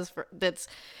he does. That's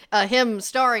him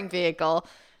starring vehicle,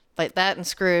 but that and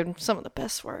Screwed, some of the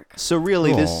best work. So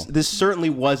really, this certainly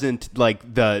wasn't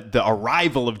like the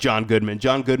arrival of John Goodman.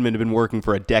 John Goodman had been working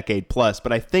for a decade plus,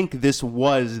 but I think this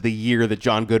was the year that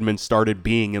John Goodman started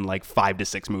being in like 5 to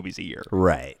 6 movies a year.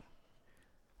 Right.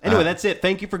 Anyway, that's it.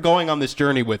 Thank you for going on this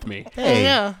journey with me. Hey,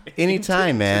 yeah.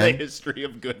 anytime, The man. history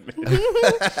of Goodman.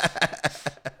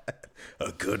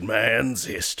 A good man's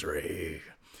history.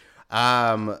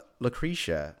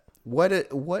 Lucretia,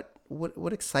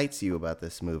 what excites you about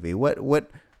this movie?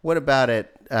 What about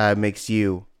it makes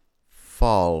you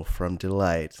fall from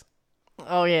delight?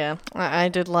 Oh yeah, I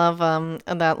did love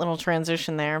that little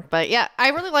transition there. But yeah, I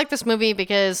really like this movie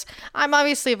because I'm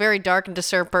obviously a very dark and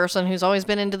disturbed person who's always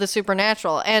been into the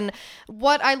supernatural. And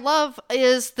what I love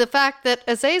is the fact that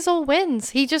Azazel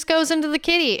wins. He just goes into the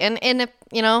kitty. And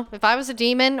if I was a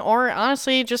demon, or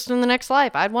honestly just in the next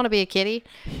life, I'd want to be a kitty,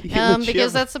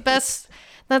 because that's the best.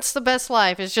 That's the best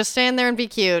life, is just stand there and be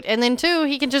cute. And then 2,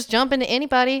 he can just jump into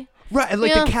anybody. Right, and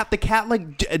like the cat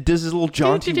like does his little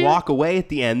jaunty walk away at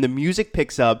the end. The music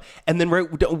picks up, and then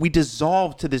we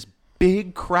dissolve to this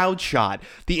big crowd shot.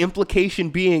 The implication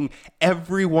being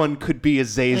everyone could be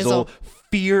Azazel.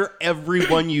 Fear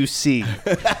everyone you see.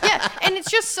 Yeah, and it's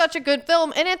just such a good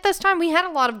film. And at this time, we had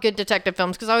a lot of good detective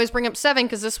films, because I always bring up Seven,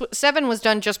 because Seven was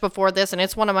done just before this, and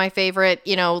it's one of my favorite,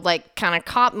 like kind of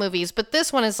cop movies. But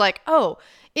this one is like,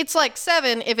 it's like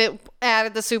Seven if it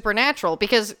added the supernatural,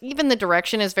 because even the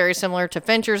direction is very similar to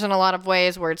Fincher's in a lot of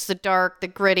ways, where it's the dark, the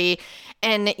gritty,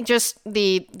 and just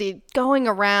the going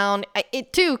around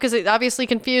it too, because it obviously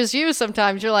confused you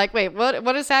sometimes. You're like, wait,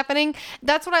 what is happening?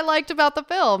 That's what I liked about the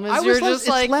film. It's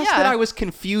less that I was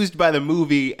confused by the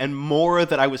movie and more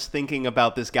that I was thinking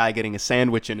about this guy getting a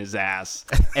sandwich in his ass,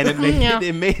 and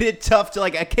it made it tough to,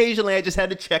 like, occasionally I just had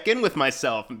to check in with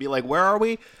myself and be like, where are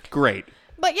we? Great.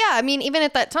 But yeah, I mean, even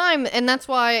at that time, and that's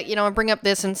why, I bring up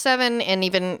this in Seven, and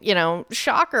even,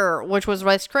 Shocker, which was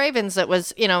Wes Craven's, that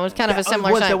was, was kind of a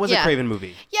similar time. That was a Craven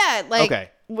movie. Yeah, like,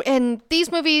 okay. And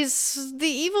these movies, the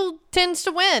evil tends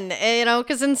to win,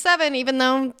 because in Seven, even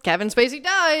though Kevin Spacey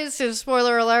dies,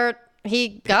 spoiler alert,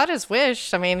 he got his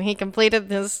wish. I mean, he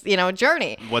completed his,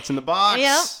 journey. What's in the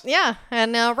box? Yeah,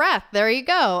 and Wrath, there you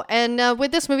go. And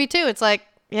with this movie, too, it's like,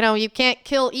 you can't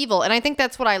kill evil. And I think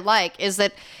that's what I like, is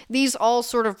that these all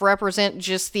sort of represent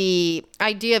just the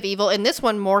idea of evil. And this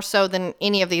one more so than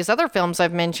any of these other films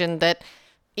I've mentioned, that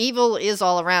evil is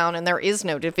all around and there is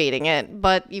no defeating it.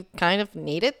 But you kind of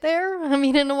need it there, I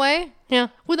mean, in a way. Yeah.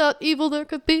 Without evil, there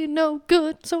could be no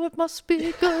good. So it must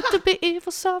be good to be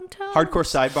evil sometimes. Hardcore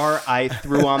sidebar, I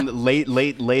threw on late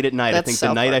at night. I think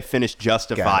the night I finished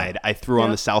Justified, I threw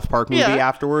on the South Park movie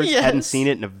afterwards. Yes. Hadn't seen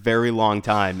it in a very long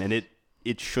time. And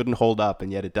it shouldn't hold up,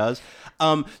 and yet it does.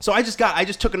 So I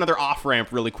just took another off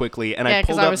ramp really quickly, and I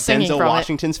pulled up Denzel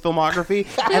Washington's filmography,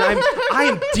 and I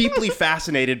am deeply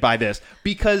fascinated by this,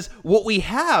 because what we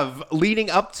have leading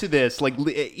up to this, like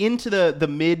into the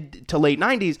mid to late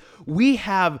 90s, we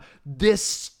have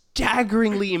this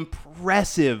staggeringly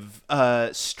impressive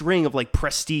string of like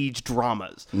prestige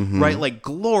dramas, right? Like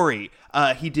Glory.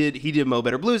 He did Mo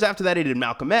Better Blues after that. He did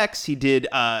Malcolm X. He did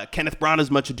Kenneth Branagh's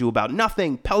Much Ado About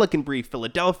Nothing, Pelican Brief,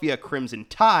 Philadelphia, Crimson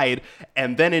Tide,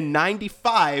 and then in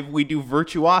 '95 we do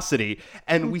Virtuosity,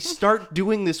 and we start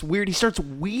doing this weird. He starts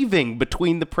weaving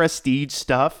between the prestige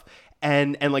stuff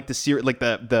and like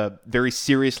the very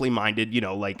seriously minded,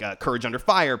 Courage Under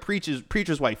Fire,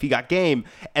 Preacher's Wife, He Got Game,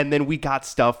 and then we got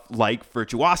stuff like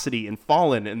Virtuosity and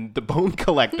Fallen and The Bone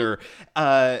Collector,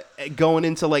 going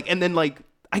into and then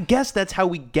I guess that's how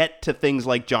we get to things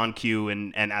like John Q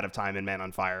and Out of Time and Man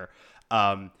on Fire.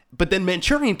 But then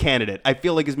Manchurian Candidate, I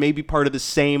feel like, is maybe part of the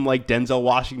same, like Denzel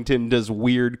Washington does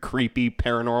weird, creepy,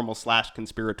 paranormal /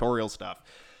 conspiratorial stuff.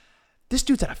 This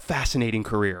dude's had a fascinating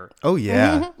career. Oh,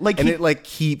 yeah. It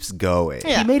keeps going.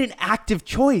 Yeah. He made an active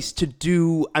choice to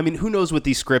do, I mean, who knows what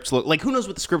these scripts look like? Who knows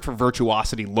what the script for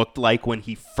Virtuosity looked like when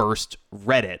he first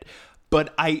read it?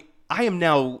 But I am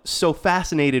now so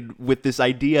fascinated with this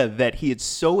idea that he had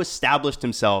so established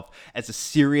himself as a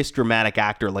serious dramatic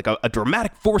actor, like a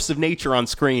dramatic force of nature on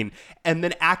screen, and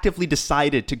then actively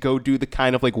decided to go do the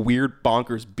kind of weird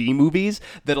bonkers B movies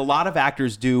that a lot of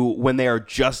actors do when they are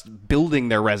just building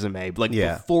their resume,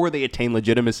 before they attain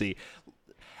legitimacy.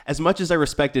 As much as I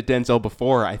respected Denzel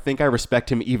before, I think I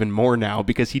respect him even more now,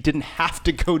 because he didn't have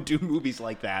to go do movies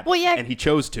like that. Well, yeah, and he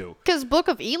chose to. Because Book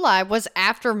of Eli was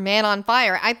after Man on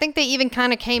Fire. I think they even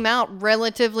kind of came out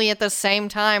relatively at the same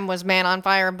time was Man on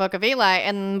Fire and Book of Eli.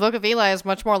 And Book of Eli is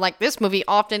much more like this movie,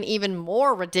 often even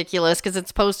more ridiculous because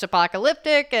it's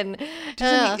post-apocalyptic. And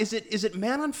is it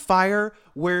Man on Fire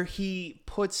where he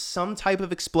puts some type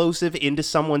of explosive into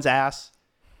someone's ass?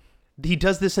 He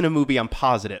does this in a movie, I'm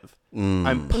positive.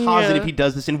 I'm positive he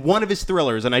does this in one of his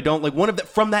thrillers, and I don't one of the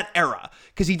from that era,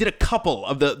 because he did a couple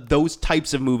of those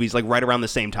types of movies right around the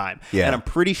same time. Yeah. And I'm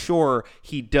pretty sure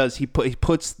he does. He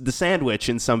puts the sandwich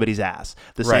in somebody's ass.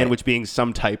 The sandwich being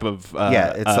some type of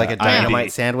it's like a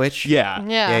dynamite sandwich.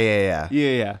 Yeah.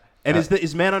 And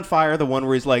is Man on Fire the one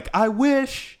where he's like, I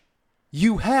wish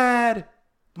you had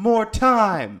more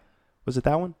time? Was it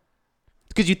that one?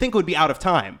 Because you think it would be Out of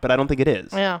Time, but I don't think it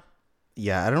is.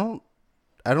 Yeah, I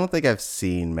don't think I've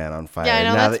seen Man on Fire. Yeah, I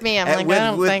know, that's me. I'm like,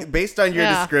 I don't think... Based on your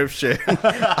description,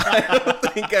 I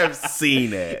don't think I've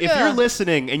seen it. If you're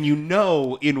listening and you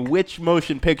know in which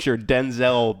motion picture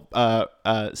Denzel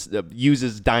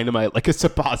uses dynamite like a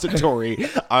suppository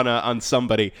on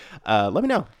somebody, let me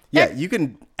know. Yeah, you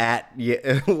can at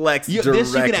Lex directly.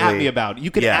 This you can at me about.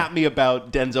 You can Yeah. at me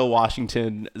about Denzel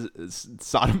Washington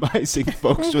sodomizing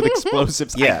folks with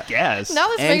explosives, Yeah. I guess. Now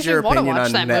this And makes me your want to opinion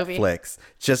watch on that movie. Netflix.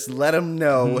 Just let them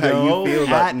know how you feel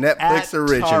about Netflix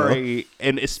original. Tari,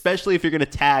 and especially if you're going to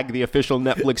tag the official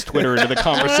Netflix Twitter into the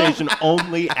conversation,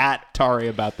 only at Tari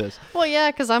about this. Well,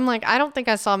 yeah, because I'm like, I don't think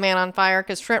I saw Man on Fire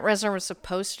because Trent Reznor was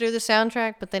supposed to do the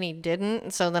soundtrack, but then he didn't,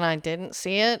 and so then I didn't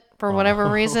see it for whatever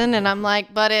reason. And I'm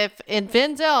like, but if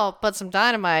Denzel put some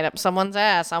dynamite up someone's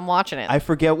ass, I'm watching it. I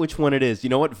forget which one it is. You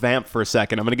know what? Vamp for a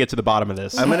second. I'm going to get to the bottom of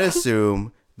this. I'm going to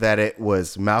assume that it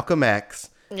was Malcolm X.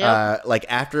 Yep. Like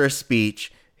after a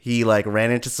speech, he like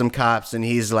ran into some cops and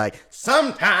he's like,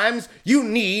 sometimes you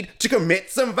need to commit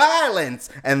some violence.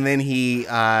 And then he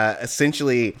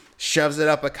essentially shoves it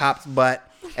up a cop's butt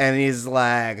and he's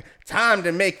like, time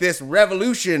to make this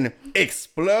revolution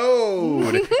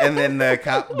explode. And then the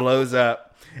cop blows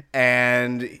up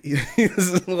and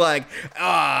he's like,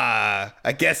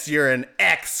 I guess you're an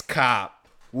ex-cop.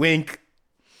 Wink.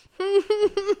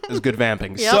 It was good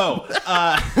vamping. Yep. So,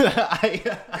 I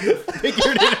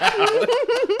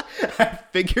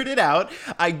figured it out.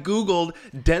 I Googled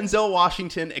Denzel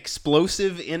Washington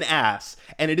explosive in ass,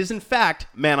 and it is in fact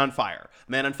Man on Fire.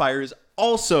 Man on Fire is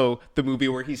also the movie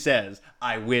where he says,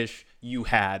 I wish you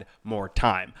had more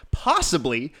time.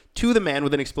 Possibly to the man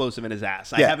with an explosive in his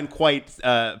ass. I Yeah. haven't quite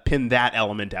pinned that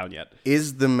element down yet.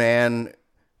 Is the man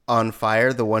on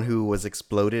fire the one who was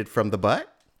exploded from the butt?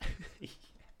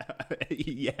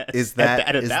 Yes. Is that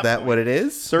At is that that point, what it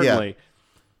is? Certainly. Yeah.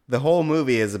 The whole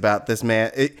movie is about this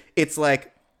man. It's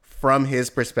like from his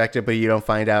perspective, but you don't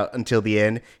find out until the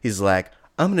end. He's like,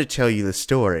 I'm going to tell you the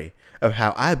story of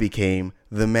how I became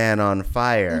the man on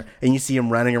fire. And you see him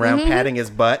running around patting his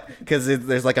butt because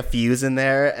there's like a fuse in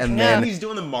there. And And then he's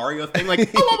doing the Mario thing, like,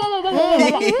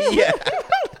 yeah.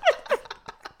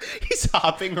 he's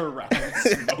hopping around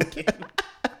smoking.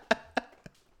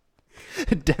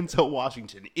 Denzel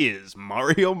Washington is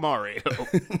Mario.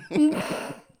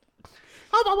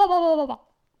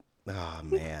 Oh,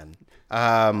 man.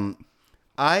 I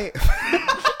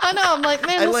I know. I'm like,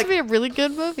 man, I this like- would be a really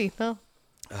good movie. No.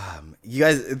 you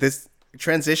guys, this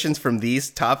transitions from these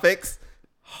topics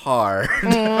hard.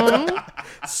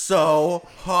 So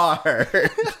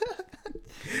hard.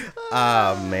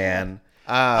 Oh, man.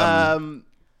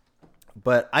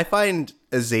 But I find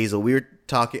Azazel, we were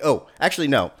talking, actually,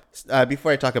 no.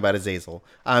 Before I talk about Azazel,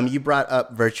 you brought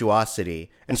up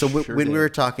Virtuosity. And so when we were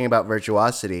talking about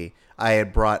Virtuosity, I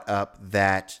had brought up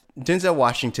that Denzel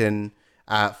Washington,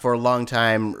 for a long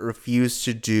time, refused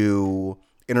to do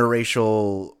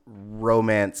interracial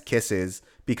romance kisses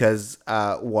because,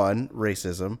 one,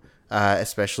 racism,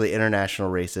 especially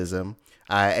international racism.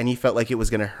 And he felt like it was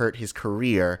going to hurt his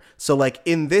career. So, like,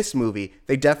 in this movie,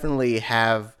 they definitely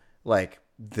have, like,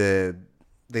 they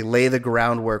lay the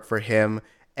groundwork for him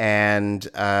and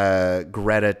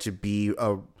Greta to be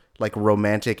like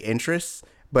romantic interests,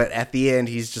 but at the end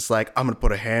he's just like, I'm gonna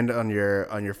put a hand on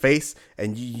your face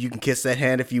and you can kiss that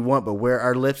hand if you want, but where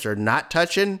our lips are not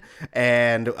touching,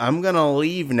 and I'm gonna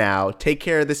leave now, take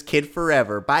care of this kid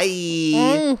forever,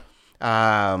 bye.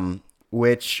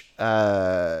 Which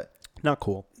Not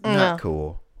cool. not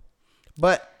cool.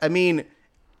 But I mean,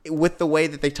 with the way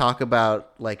that they talk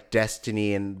about like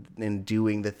destiny and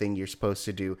doing the thing you're supposed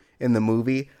to do in the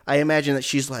movie, I imagine that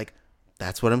she's like,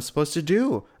 that's what I'm supposed to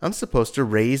do. I'm supposed to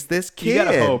raise this kid. You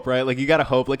gotta hope, right? Like, you gotta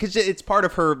hope. Like, it's part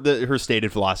of her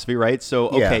stated philosophy, right? So,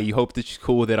 okay, Yeah. you hope that she's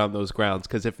cool with it on those grounds.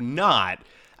 Because if not,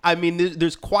 I mean,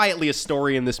 there's quietly a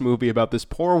story in this movie about this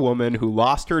poor woman who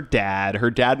lost her dad.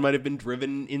 Her dad might have been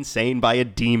driven insane by a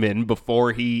demon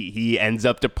before he ends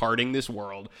up departing this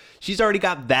world. She's already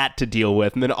got that to deal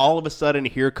with. And then all of a sudden,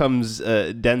 here comes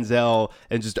Denzel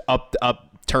and just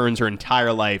turns her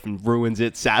entire life and ruins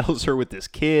it, saddles her with this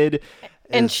kid.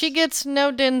 And she gets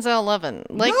no Denzel loving.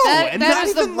 Like, No, that and not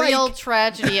is the even, like- real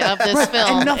tragedy of this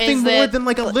film. And nothing is more that, than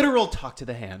like a literal talk to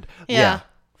the hand. Yeah.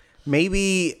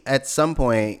 Maybe at some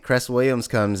point Cress Williams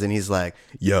comes and he's like,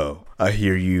 yo, I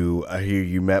hear you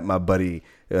met my buddy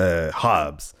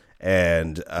Hobbs,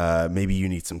 and maybe you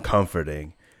need some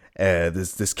comforting.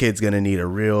 This kid's gonna need a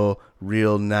real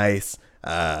nice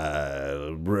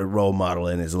role model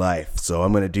in his life, so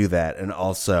I'm gonna do that, and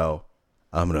also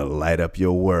I'm gonna light up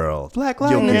your world. Black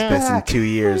You'll Lives miss this in 2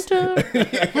 years.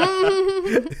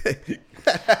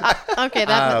 Okay,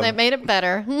 that made it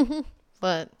better.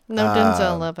 But no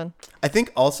Denzel loving. I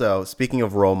think also, speaking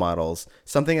of role models,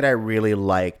 something that I really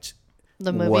liked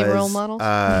The movie was, role models?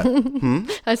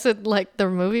 I said, like, the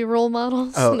movie role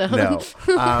models? Oh, no. No,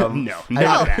 Oh,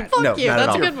 not that. fuck No, you. not at That's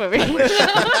a all. good movie.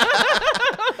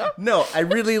 No, I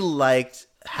really liked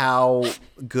how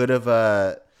good of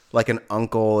an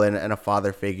uncle and a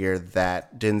father figure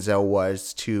that Denzel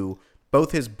was to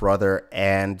both his brother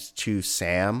and to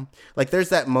Sam. Like, there's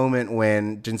that moment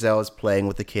when Denzel is playing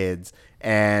with the kids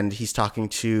and he's talking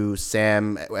to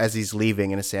Sam as he's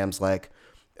leaving, and Sam's like,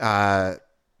 I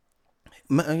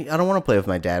don't want to play with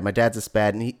my dad. My dad's a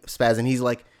spaz, and he's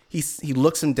like, he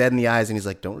looks him dead in the eyes and he's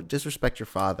like, don't disrespect your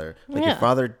father. Like, your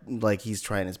father, like, he's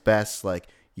trying his best. Like,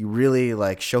 you really,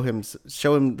 like, show him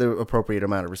the appropriate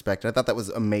amount of respect. And I thought that was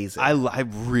amazing. I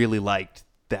really liked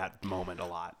that moment a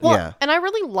lot. Well, Yeah. and I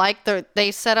really like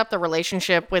they set up the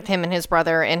relationship with him and his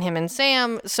brother and him and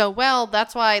Sam so well.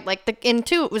 That's why, like, in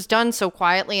 2, it was done so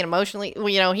quietly and emotionally. Well,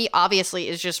 you know, he obviously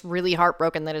is just really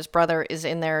heartbroken that his brother is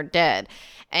in there dead.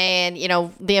 And, you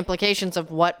know, the implications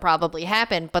of what probably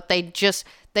happened, but they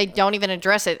don't even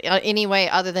address it any way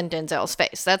other than Denzel's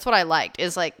face. That's what I liked,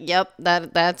 is like, yep,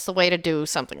 that's the way to do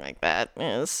something like that,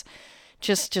 is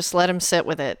just let him sit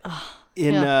with it. Oh.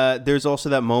 There's also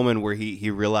that moment where he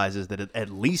realizes that at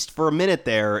least for a minute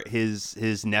there,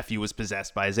 his nephew was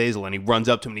possessed by Azazel, and he runs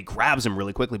up to him and he grabs him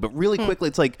really quickly. But really quickly,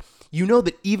 it's like, you know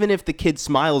that even if the kid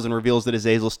smiles and reveals that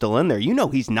Azazel's still in there, you know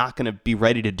he's not going to be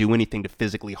ready to do anything to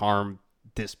physically harm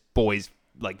this boy's,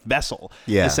 like, vessel,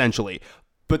 essentially.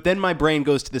 But then my brain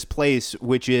goes to this place,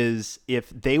 which is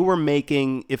if like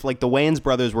the Wayans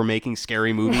brothers were making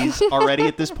scary movies already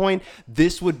at this point,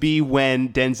 this would be when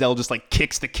Denzel just, like,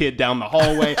 kicks the kid down the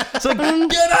hallway. It's like,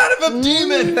 get out of him,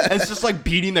 demon! And it's just, like,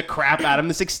 beating the crap out of him.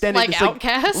 This extended, like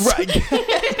Outcast, right?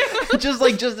 just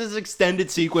this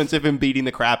extended sequence of him beating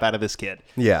the crap out of this kid.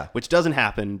 Yeah. Which doesn't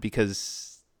happen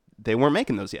because they weren't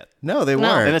making those yet. No, they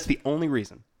weren't. And that's the only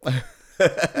reason. But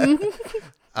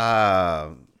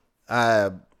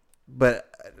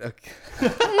okay.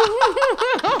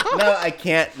 No, I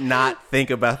can't not think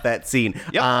about that scene.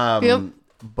 Yep.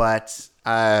 But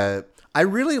I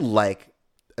really like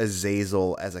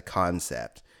Azazel as a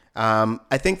concept.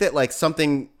 I think that, like,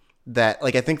 something that,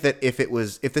 like, I think that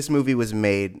if this movie was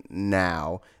made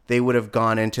now, they would have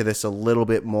gone into this a little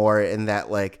bit more, in that,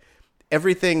 like,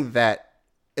 everything that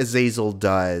Azazel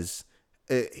does,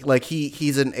 like,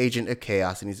 he's an agent of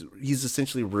chaos, and he's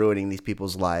essentially ruining these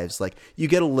people's lives. Like, you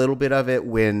get a little bit of it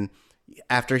when,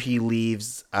 after he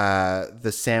leaves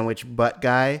the sandwich butt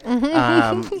guy,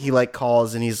 he, like,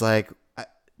 calls and he's like,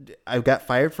 I got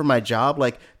fired from my job.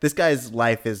 Like, this guy's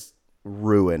life is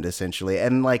ruined, essentially.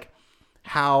 And, like,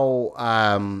 how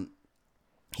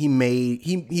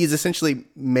he's essentially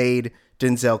made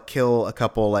Denzel kill a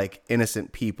couple, like,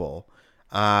 innocent people.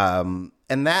 And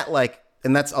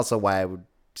that's also why I would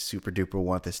super duper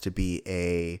want this to be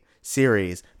a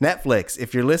series. Netflix,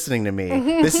 if you're listening to me,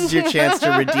 this is your chance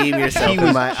to redeem yourself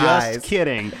in my eyes. Just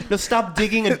kidding. No, stop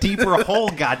digging a deeper hole,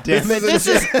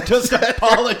 goddammit. Just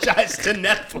apologize to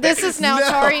Netflix. This is now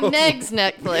Tari Neg's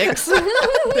Netflix.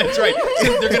 That's right.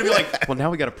 They're going to be like, well,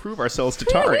 now we got to prove ourselves to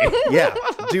Tari. Yeah,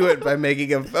 do it by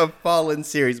making a Fallen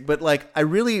series. But, like, I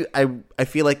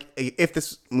feel like if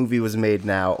this movie was made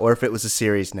now, or if it was a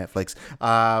series, Netflix,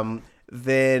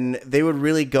 then they would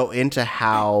really go into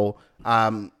how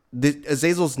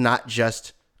Azazel's not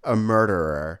just a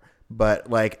murderer, but,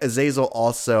 like, Azazel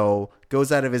also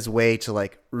goes out of his way to,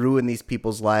 like, ruin these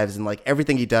people's lives, and, like,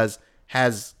 everything he does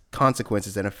has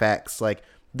consequences and effects. Like,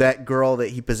 that girl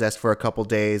that he possessed for a couple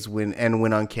days when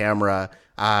on camera,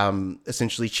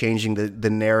 essentially changing the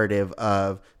narrative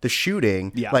of the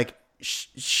shooting. Yeah. Like,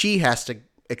 she has to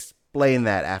explain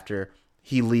that after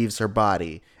he leaves her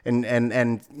body.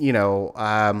 And you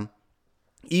know,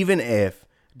 even if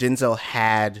Denzel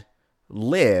had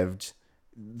lived,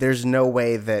 there's no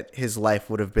way that his life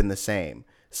would have been the same.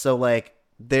 So, like,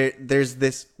 there's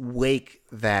this wake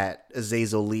that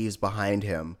Azazel leaves behind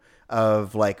him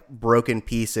of, like, broken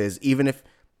pieces. Even if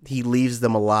he leaves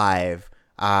them alive,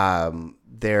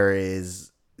 there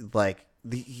is, like,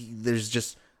 there's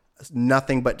just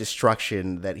nothing but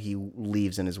destruction that he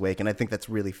leaves in his wake. And I think that's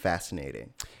really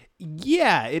fascinating.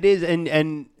 Yeah, it is,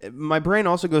 and my brain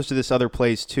also goes to this other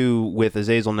place too with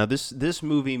Azazel. Now, this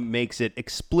movie makes it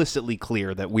explicitly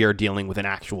clear that we are dealing with an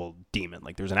actual demon.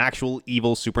 Like, there's an actual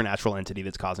evil supernatural entity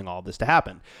that's causing all of this to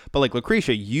happen. But, like,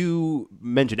 Lucretia, you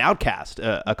mentioned Outcast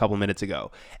a couple minutes ago,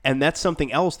 and that's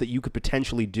something else that you could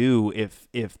potentially do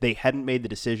if they hadn't made the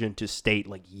decision to state,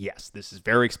 like, yes, this is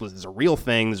very explicit, this is a real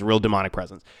thing, there's a real demonic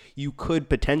presence. You could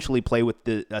potentially play with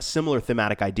a similar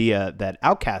thematic idea that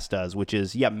Outcast does, which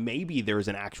is, yeah, maybe there's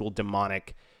an actual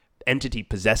demonic entity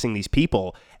possessing these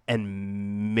people,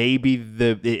 and maybe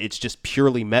it's just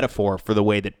purely metaphor for the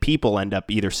way that people end up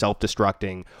either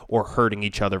self-destructing or hurting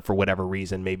each other for whatever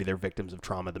reason. Maybe they're victims of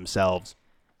trauma themselves.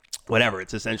 whatever.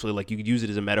 It's essentially like you could use it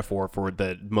as a metaphor for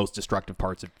the most destructive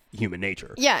parts of human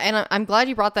nature. Yeah, and I'm glad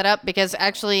you brought that up because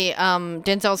actually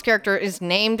Denzel's character is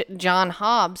named John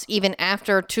Hobbes even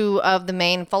after two of the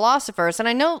main philosophers. And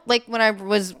I know, like, when I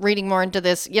was reading more into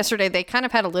this yesterday, they kind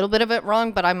of had a little bit of it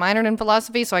wrong, but I minored in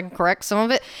philosophy, so I can correct some of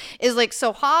it. Is like,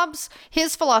 so Hobbes,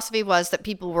 his philosophy was that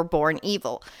people were born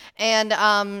evil and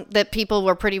that people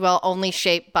were pretty well only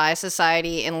shaped by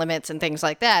society and limits and things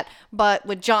like that. But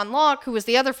with John Locke, who was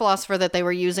the other philosopher that they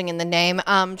were using in the name,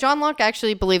 John Locke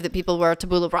actually believed that people were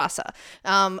tabula rasa,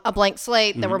 a blank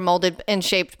slate that were molded and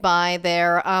shaped by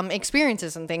their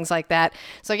experiences and things like that.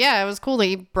 So yeah, it was cool that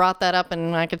you brought that up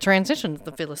and I could transition to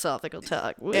the philosophical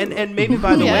talk. Woo. And maybe,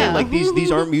 by the way, like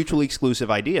these aren't mutually exclusive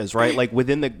ideas, right? Like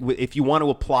within if you want to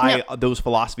apply those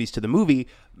philosophies to the movie,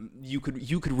 you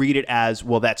could read it as,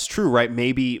 well, that's true, right?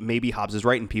 Maybe Hobbes is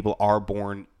right and people are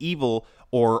born evil,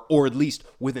 or at least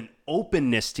with an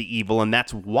openness to evil, and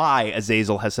that's why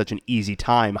Azazel has such an easy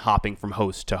time hopping from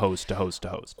host to host to host to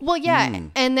host. Well, yeah,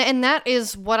 and that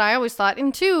is what I always thought.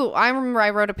 And two, I remember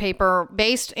I wrote a paper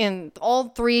based in all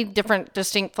three different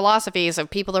distinct philosophies of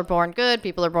people are born good,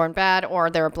 people are born bad, or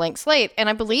they're a blank slate. And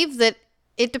I believe that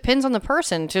it depends on the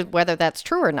person to whether that's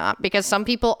true or not, because some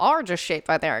people are just shaped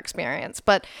by their experience,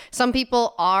 but some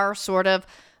people are sort of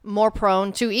more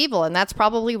prone to evil, and that's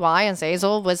probably why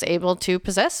Azazel was able to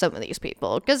possess some of these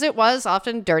people, because it was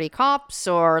often dirty cops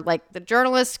or like the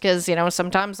journalists, because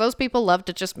sometimes those people love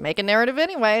to just make a narrative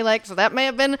anyway, like, so that may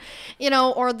have been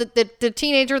or the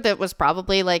teenager that was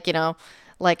probably like a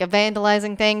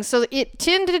vandalizing thing. So it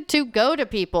tended to go to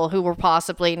people who were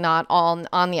possibly not on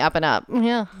the up and up.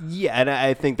 Yeah, and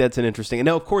I think that's an interesting, and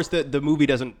now of course the movie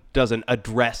doesn't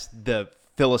address the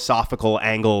philosophical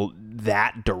angle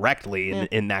that directly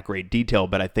in that great detail,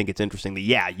 but I think it's interesting that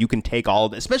you can take all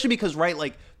of it, especially because, right,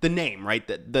 like the name, right,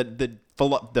 the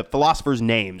philosophers'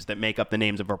 names that make up the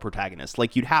names of our protagonists,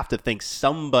 like you'd have to think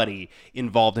somebody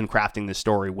involved in crafting this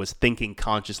story was thinking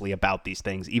consciously about these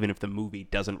things, even if the movie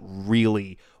doesn't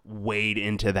really wade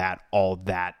into that all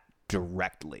that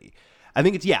directly. I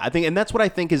think and that's what I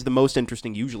think is the most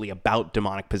interesting usually about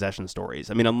demonic possession stories.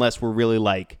 I mean, unless we're really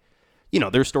like,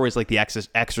 there's stories like The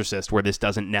Exorcist where this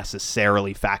doesn't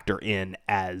necessarily factor in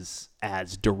as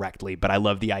directly, but I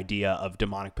love the idea of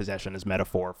demonic possession as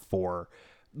metaphor for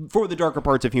the darker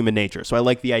parts of human nature. So I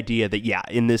like the idea that,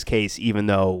 in this case, even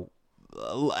though,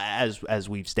 as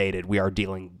we've stated, we are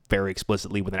dealing very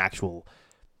explicitly with an actual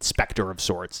specter of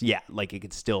sorts, like you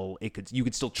could still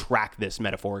track this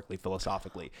metaphorically,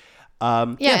 philosophically.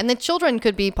 And the children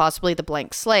could be possibly the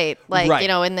blank slate, like, right.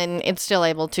 And then it's still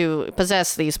able to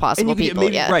possess these possible people.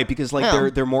 Right, because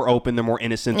like they're more open, they're more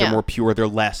innocent, they're more pure, they're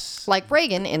less like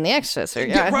Reagan in The Exorcist. Right.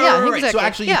 Exactly. So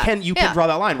actually, you can draw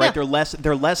that line, right? They're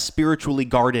less spiritually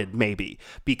guarded, maybe,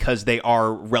 because they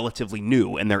are relatively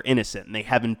new and they're innocent and they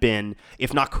haven't been,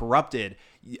 if not corrupted,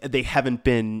 they haven't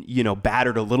been,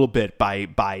 battered a little bit by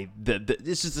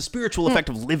this is the spiritual effect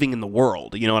of living in the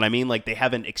world. You know what I mean? Like they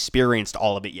haven't experienced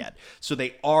all of it yet. So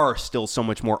they are still so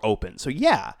much more open. So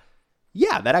that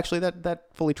actually, that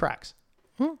fully tracks.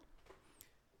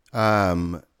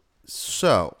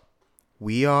 So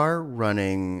we are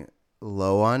running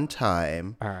low on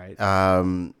time. All right.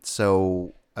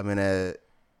 So I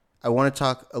want to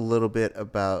talk a little bit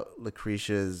about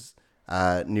Lucretia's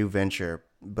new venture.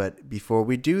 But before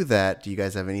we do that, do you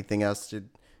guys have anything else did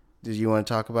you want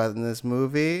to talk about in this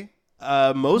movie?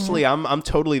 Mostly, I'm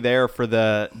totally there for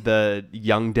the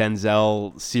young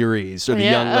Denzel series, or the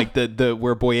young, like the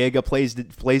where Boyega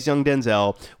plays young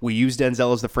Denzel. We use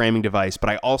Denzel as the framing device,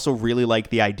 but I also really like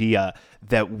the idea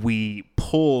that we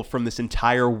pull from this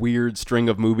entire weird string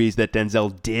of movies that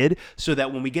Denzel did, so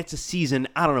that when we get to season,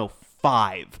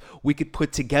 5, we could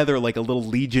put together like a little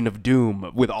Legion of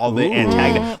Doom with all the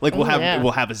antagonists. Like we'll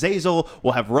have Azazel,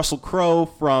 we'll have Russell Crowe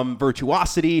from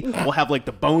Virtuosity, we'll have like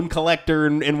the Bone Collector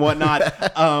and whatnot.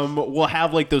 We'll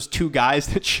have like those two guys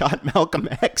that shot Malcolm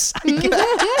X.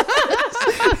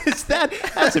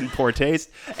 That's in poor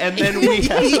taste. And then we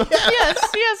have,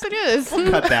 yes, it is. We'll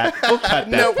cut that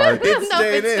part. It's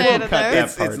staying in. We'll cut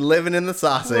that part. It's living in the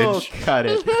sausage. We'll cut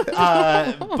it.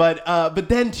 But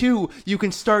then too, you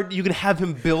can have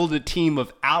him build a team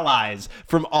of allies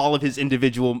from all of his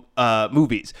individual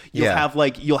movies. You'll have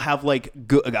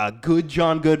good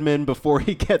John Goodman before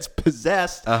he gets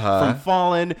possessed from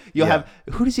Fallen. You'll have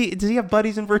does he have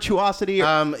buddies in Virtuosity?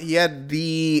 He had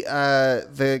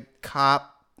the cop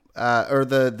or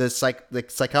the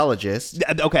psychologist.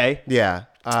 Okay. Yeah.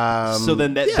 So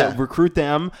then that recruit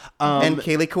them. And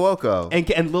Kaylee Cuoco.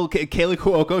 And little Kaylee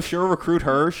Cuoco, sure, recruit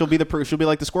her. She'll be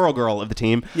like the squirrel girl of the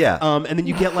team. Yeah. And then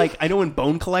you get I know in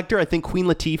Bone Collector, I think Queen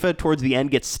Latifah towards the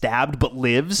end gets stabbed but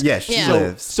lives. Yeah, she Yeah.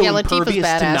 lives. So Yeah, Latifah's impervious to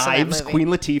badass in that knives, movie. Queen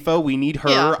Latifah, we need her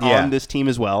Yeah. on this team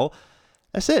as well.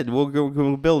 That's it.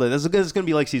 We'll build it. This is going to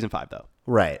be like season 5 though.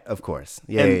 Right, of course.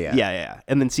 Yeah, And, yeah.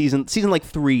 And then season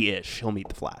 3-ish, he'll meet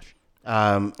the Flash.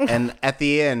 And at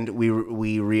the end,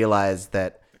 we realize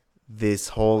that this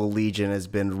whole legion has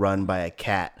been run by a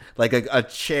cat. Like a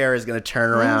chair is going to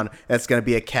turn around, and it's going to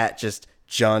be a cat just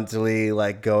jauntily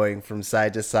going from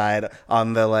side to side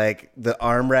on the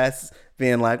armrests,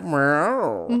 being like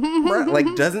meow,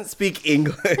 meow, doesn't speak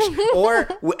English, or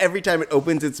every time it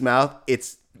opens its mouth,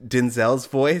 it's Denzel's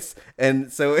voice,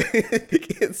 and so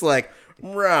it's like.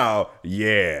 Meow,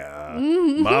 yeah,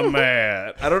 my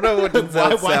man. I don't know what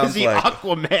Denzel Why sounds is he like.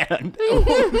 Aquaman?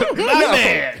 My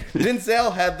man.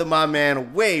 Denzel had the my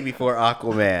man way before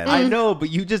Aquaman. I know,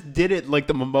 but you just did it like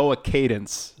the Momoa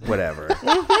cadence. Whatever.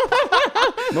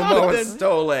 Momoa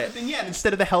stole it. And yeah,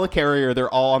 instead of the helicarrier, they're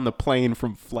all on the plane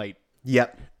from Flight.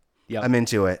 Yep. I'm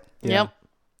into it. Yep.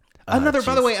 By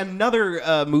the way,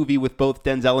 another movie with both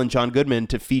Denzel and John Goodman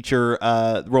to feature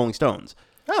Rolling Stones.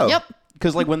 Oh. Yep.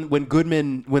 Because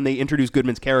when they introduce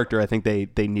Goodman's character, I think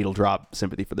they needle drop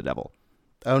 "Sympathy for the Devil."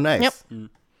 Oh, nice. Yep.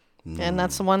 And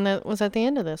that's the one that was at the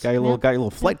end of this. Got your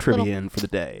little flight trivia in for the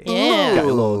day. Yeah. Got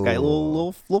your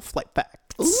little flight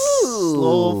facts.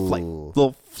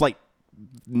 Little flight,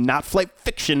 not flight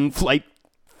fiction, flight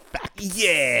facts.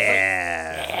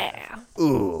 Yeah.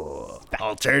 Ooh.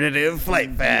 Alternative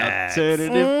flight facts.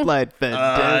 Alternative flight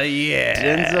fact.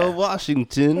 Yeah. Denzel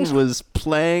Washington was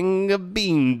playing a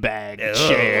beanbag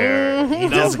chair. He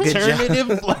does a good job.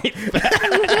 Alternative flight fact.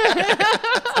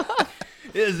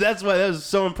 That's why that was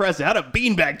so impressive. How'd a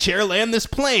beanbag chair land this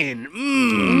plane?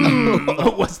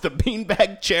 Was the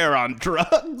beanbag chair on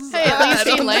drugs? Hey, at least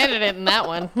he landed it in that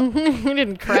one. He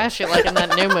didn't crash it like in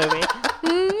that new movie.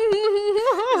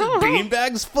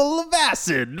 Beanbags full of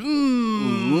acid.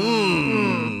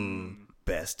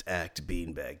 Best act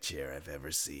beanbag chair I've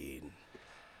ever seen.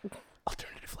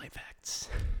 Alternative flight facts.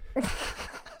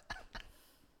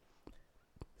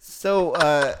 So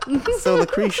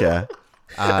Lucretia.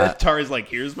 Tari's like,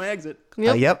 here's my exit.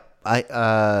 Yep.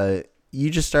 You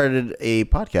just started a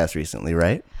podcast recently,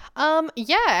 right?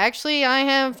 Yeah, actually, I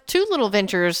have 2 little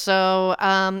ventures. So,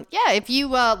 yeah, if you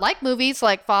like movies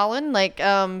like Fallen, like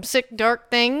Sick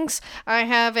Dark Things, I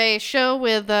have a show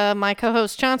with my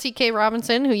co-host Chauncey K.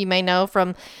 Robinson, who you may know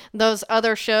from those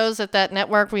other shows at that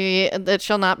network that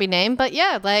shall not be named. But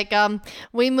yeah,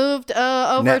 we moved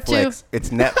over Netflix. It's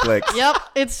Netflix. Yep,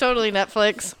 it's totally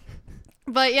Netflix.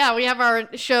 But yeah, we have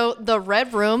our show, The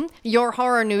Red Room, your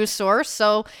horror news source.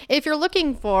 So if you're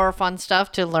looking for fun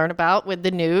stuff to learn about with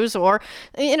the news or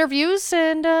interviews,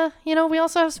 and, we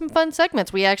also have some fun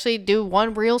segments. We actually do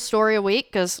one real story a week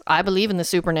because I believe in the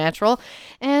supernatural.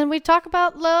 And we talk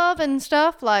about love and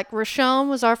stuff, like Rashomon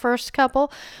was our first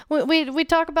couple. We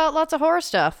talk about lots of horror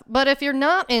stuff. But if you're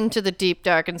not into the deep,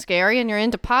 dark, and scary, and you're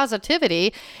into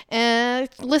positivity,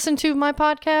 listen to my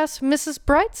podcast, Mrs.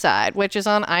 Brightside, which is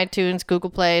on iTunes, Google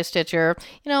Play, Stitcher,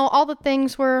 all the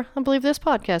things where I believe this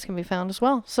podcast can be found as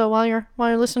well. So while you're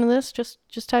listening to this, just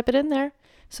type it in there,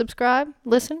 subscribe,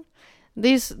 listen.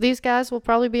 These guys will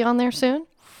probably be on there soon.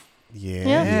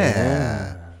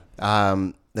 Yeah.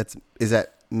 Is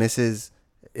that Mrs.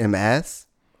 MS,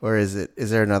 or is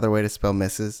there another way to spell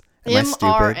Mrs.? Am I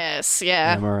stupid? MRS,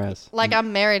 yeah. MRS. Like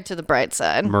I'm married to the bright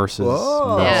side. Merces.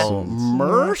 Whoa. Yeah.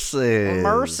 Merces.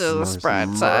 Merces, bright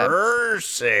side.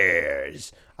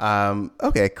 Merces.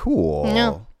 Okay, cool.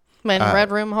 Yeah. And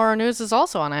Red Room Horror News is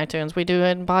also on iTunes. We do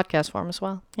it in podcast form as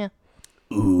well. Yeah.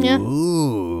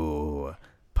 Ooh.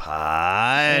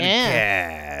 Podcast.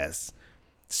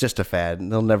 It's just a fad.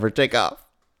 They'll never take off.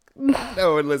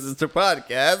 No one listens to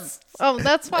podcasts. Oh,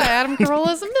 that's why Adam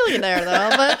Carolla's a millionaire, though.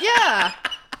 But yeah.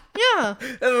 Yeah.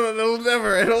 It'll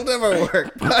never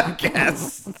work.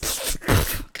 Podcasts.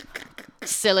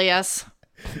 Silly ass.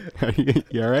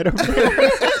 You all right over there?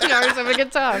 You're always having a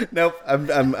good time. Nope,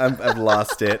 I've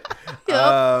lost it. Yep.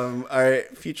 All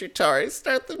right, future Tari,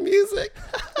 start the music.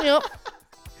 Yep.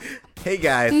 Hey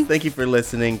guys, thank you for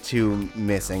listening to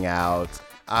Missing Out.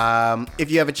 If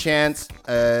you have a chance,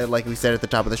 like we said at the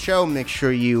top of the show, make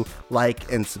sure you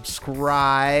like and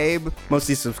subscribe.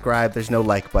 Mostly subscribe. There's no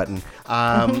like button.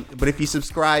 But if you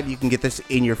subscribe, you can get this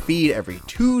in your feed every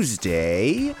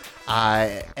Tuesday.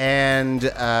 And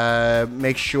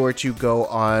make sure to go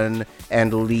on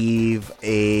and leave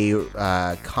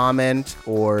a comment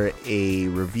or a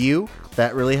review.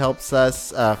 That really helps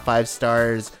us. 5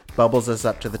 stars bubbles us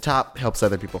up to the top, helps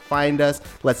other people find us,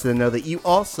 lets them know that you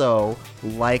also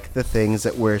like the things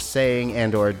that we're saying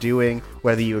and or doing.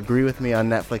 Whether you agree with me on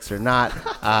Netflix or not,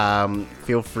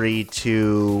 feel free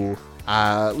to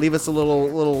leave us a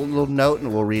little note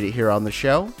and we'll read it here on the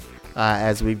show,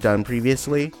 as we've done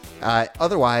previously.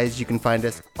 Otherwise, you can find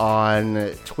us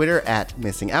on Twitter at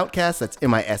Missing Outcast. That's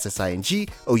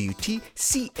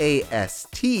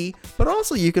MissingOutcast. But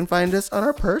also, you can find us on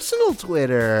our personal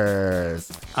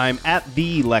Twitters. I'm at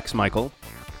the Lex Michael.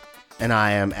 And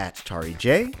I am at Tari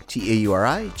J,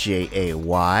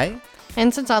 TauriJay.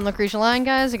 And since I'm Lucretia Lyon,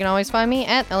 guys, you can always find me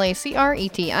at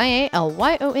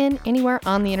LaCretialyon anywhere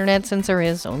on the internet, since there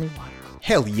is only one.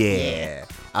 Hell yeah.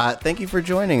 Thank you for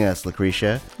joining us,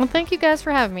 Lucretia. Well, thank you guys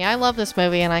for having me. I love this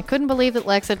movie, and I couldn't believe that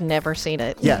Lex had never seen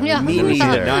it. Yeah, me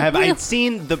neither. No, I'd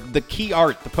seen the key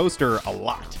art, the poster, a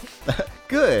lot.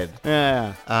 Good.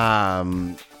 Yeah.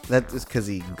 That was because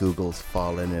he Googles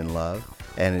Fallen in Love,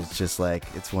 and it's just like,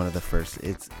 it's one of the first,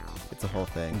 it's a whole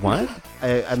thing. What?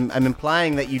 I'm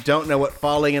implying that you don't know what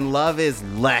falling in love is,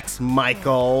 Lex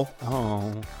Michael.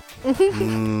 Oh. I've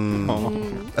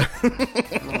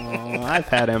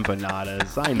had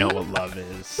empanadas. I know what love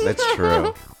is. That's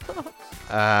true.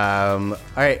 All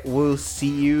right, we'll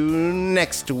see you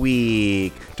next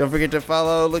week. Don't forget to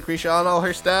follow Lucretia on all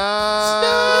her stuff.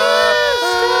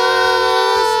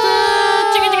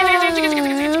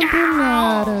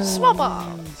 Swampa.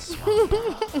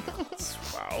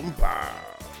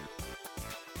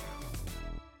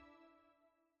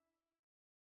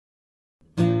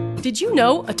 Did you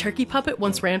know a turkey puppet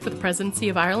once ran for the presidency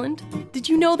of Ireland? Did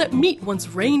you know that meat once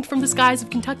rained from the skies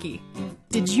of Kentucky?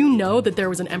 Did you know that there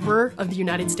was an emperor of the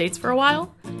United States for a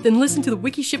while? Then listen to the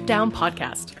Wikiship Down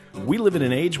podcast. We live in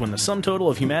an age when the sum total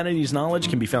of humanity's knowledge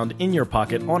can be found in your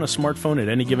pocket on a smartphone at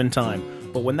any given time.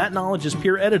 But when that knowledge is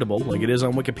peer editable, like it is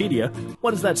on Wikipedia,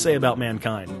 what does that say about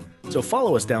mankind? So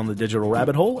follow us down the digital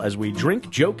rabbit hole as we drink,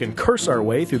 joke, and curse our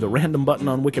way through the random button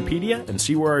on Wikipedia and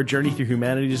see where our journey through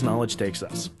humanity's knowledge takes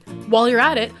us. While you're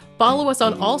at it, follow us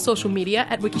on all social media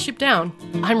at Wikiship Down.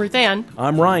 I'm Ruth Ann.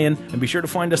 I'm Ryan, and be sure to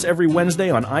find us every Wednesday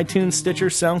on iTunes, Stitcher,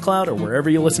 SoundCloud, or wherever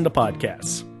you listen to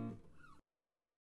podcasts.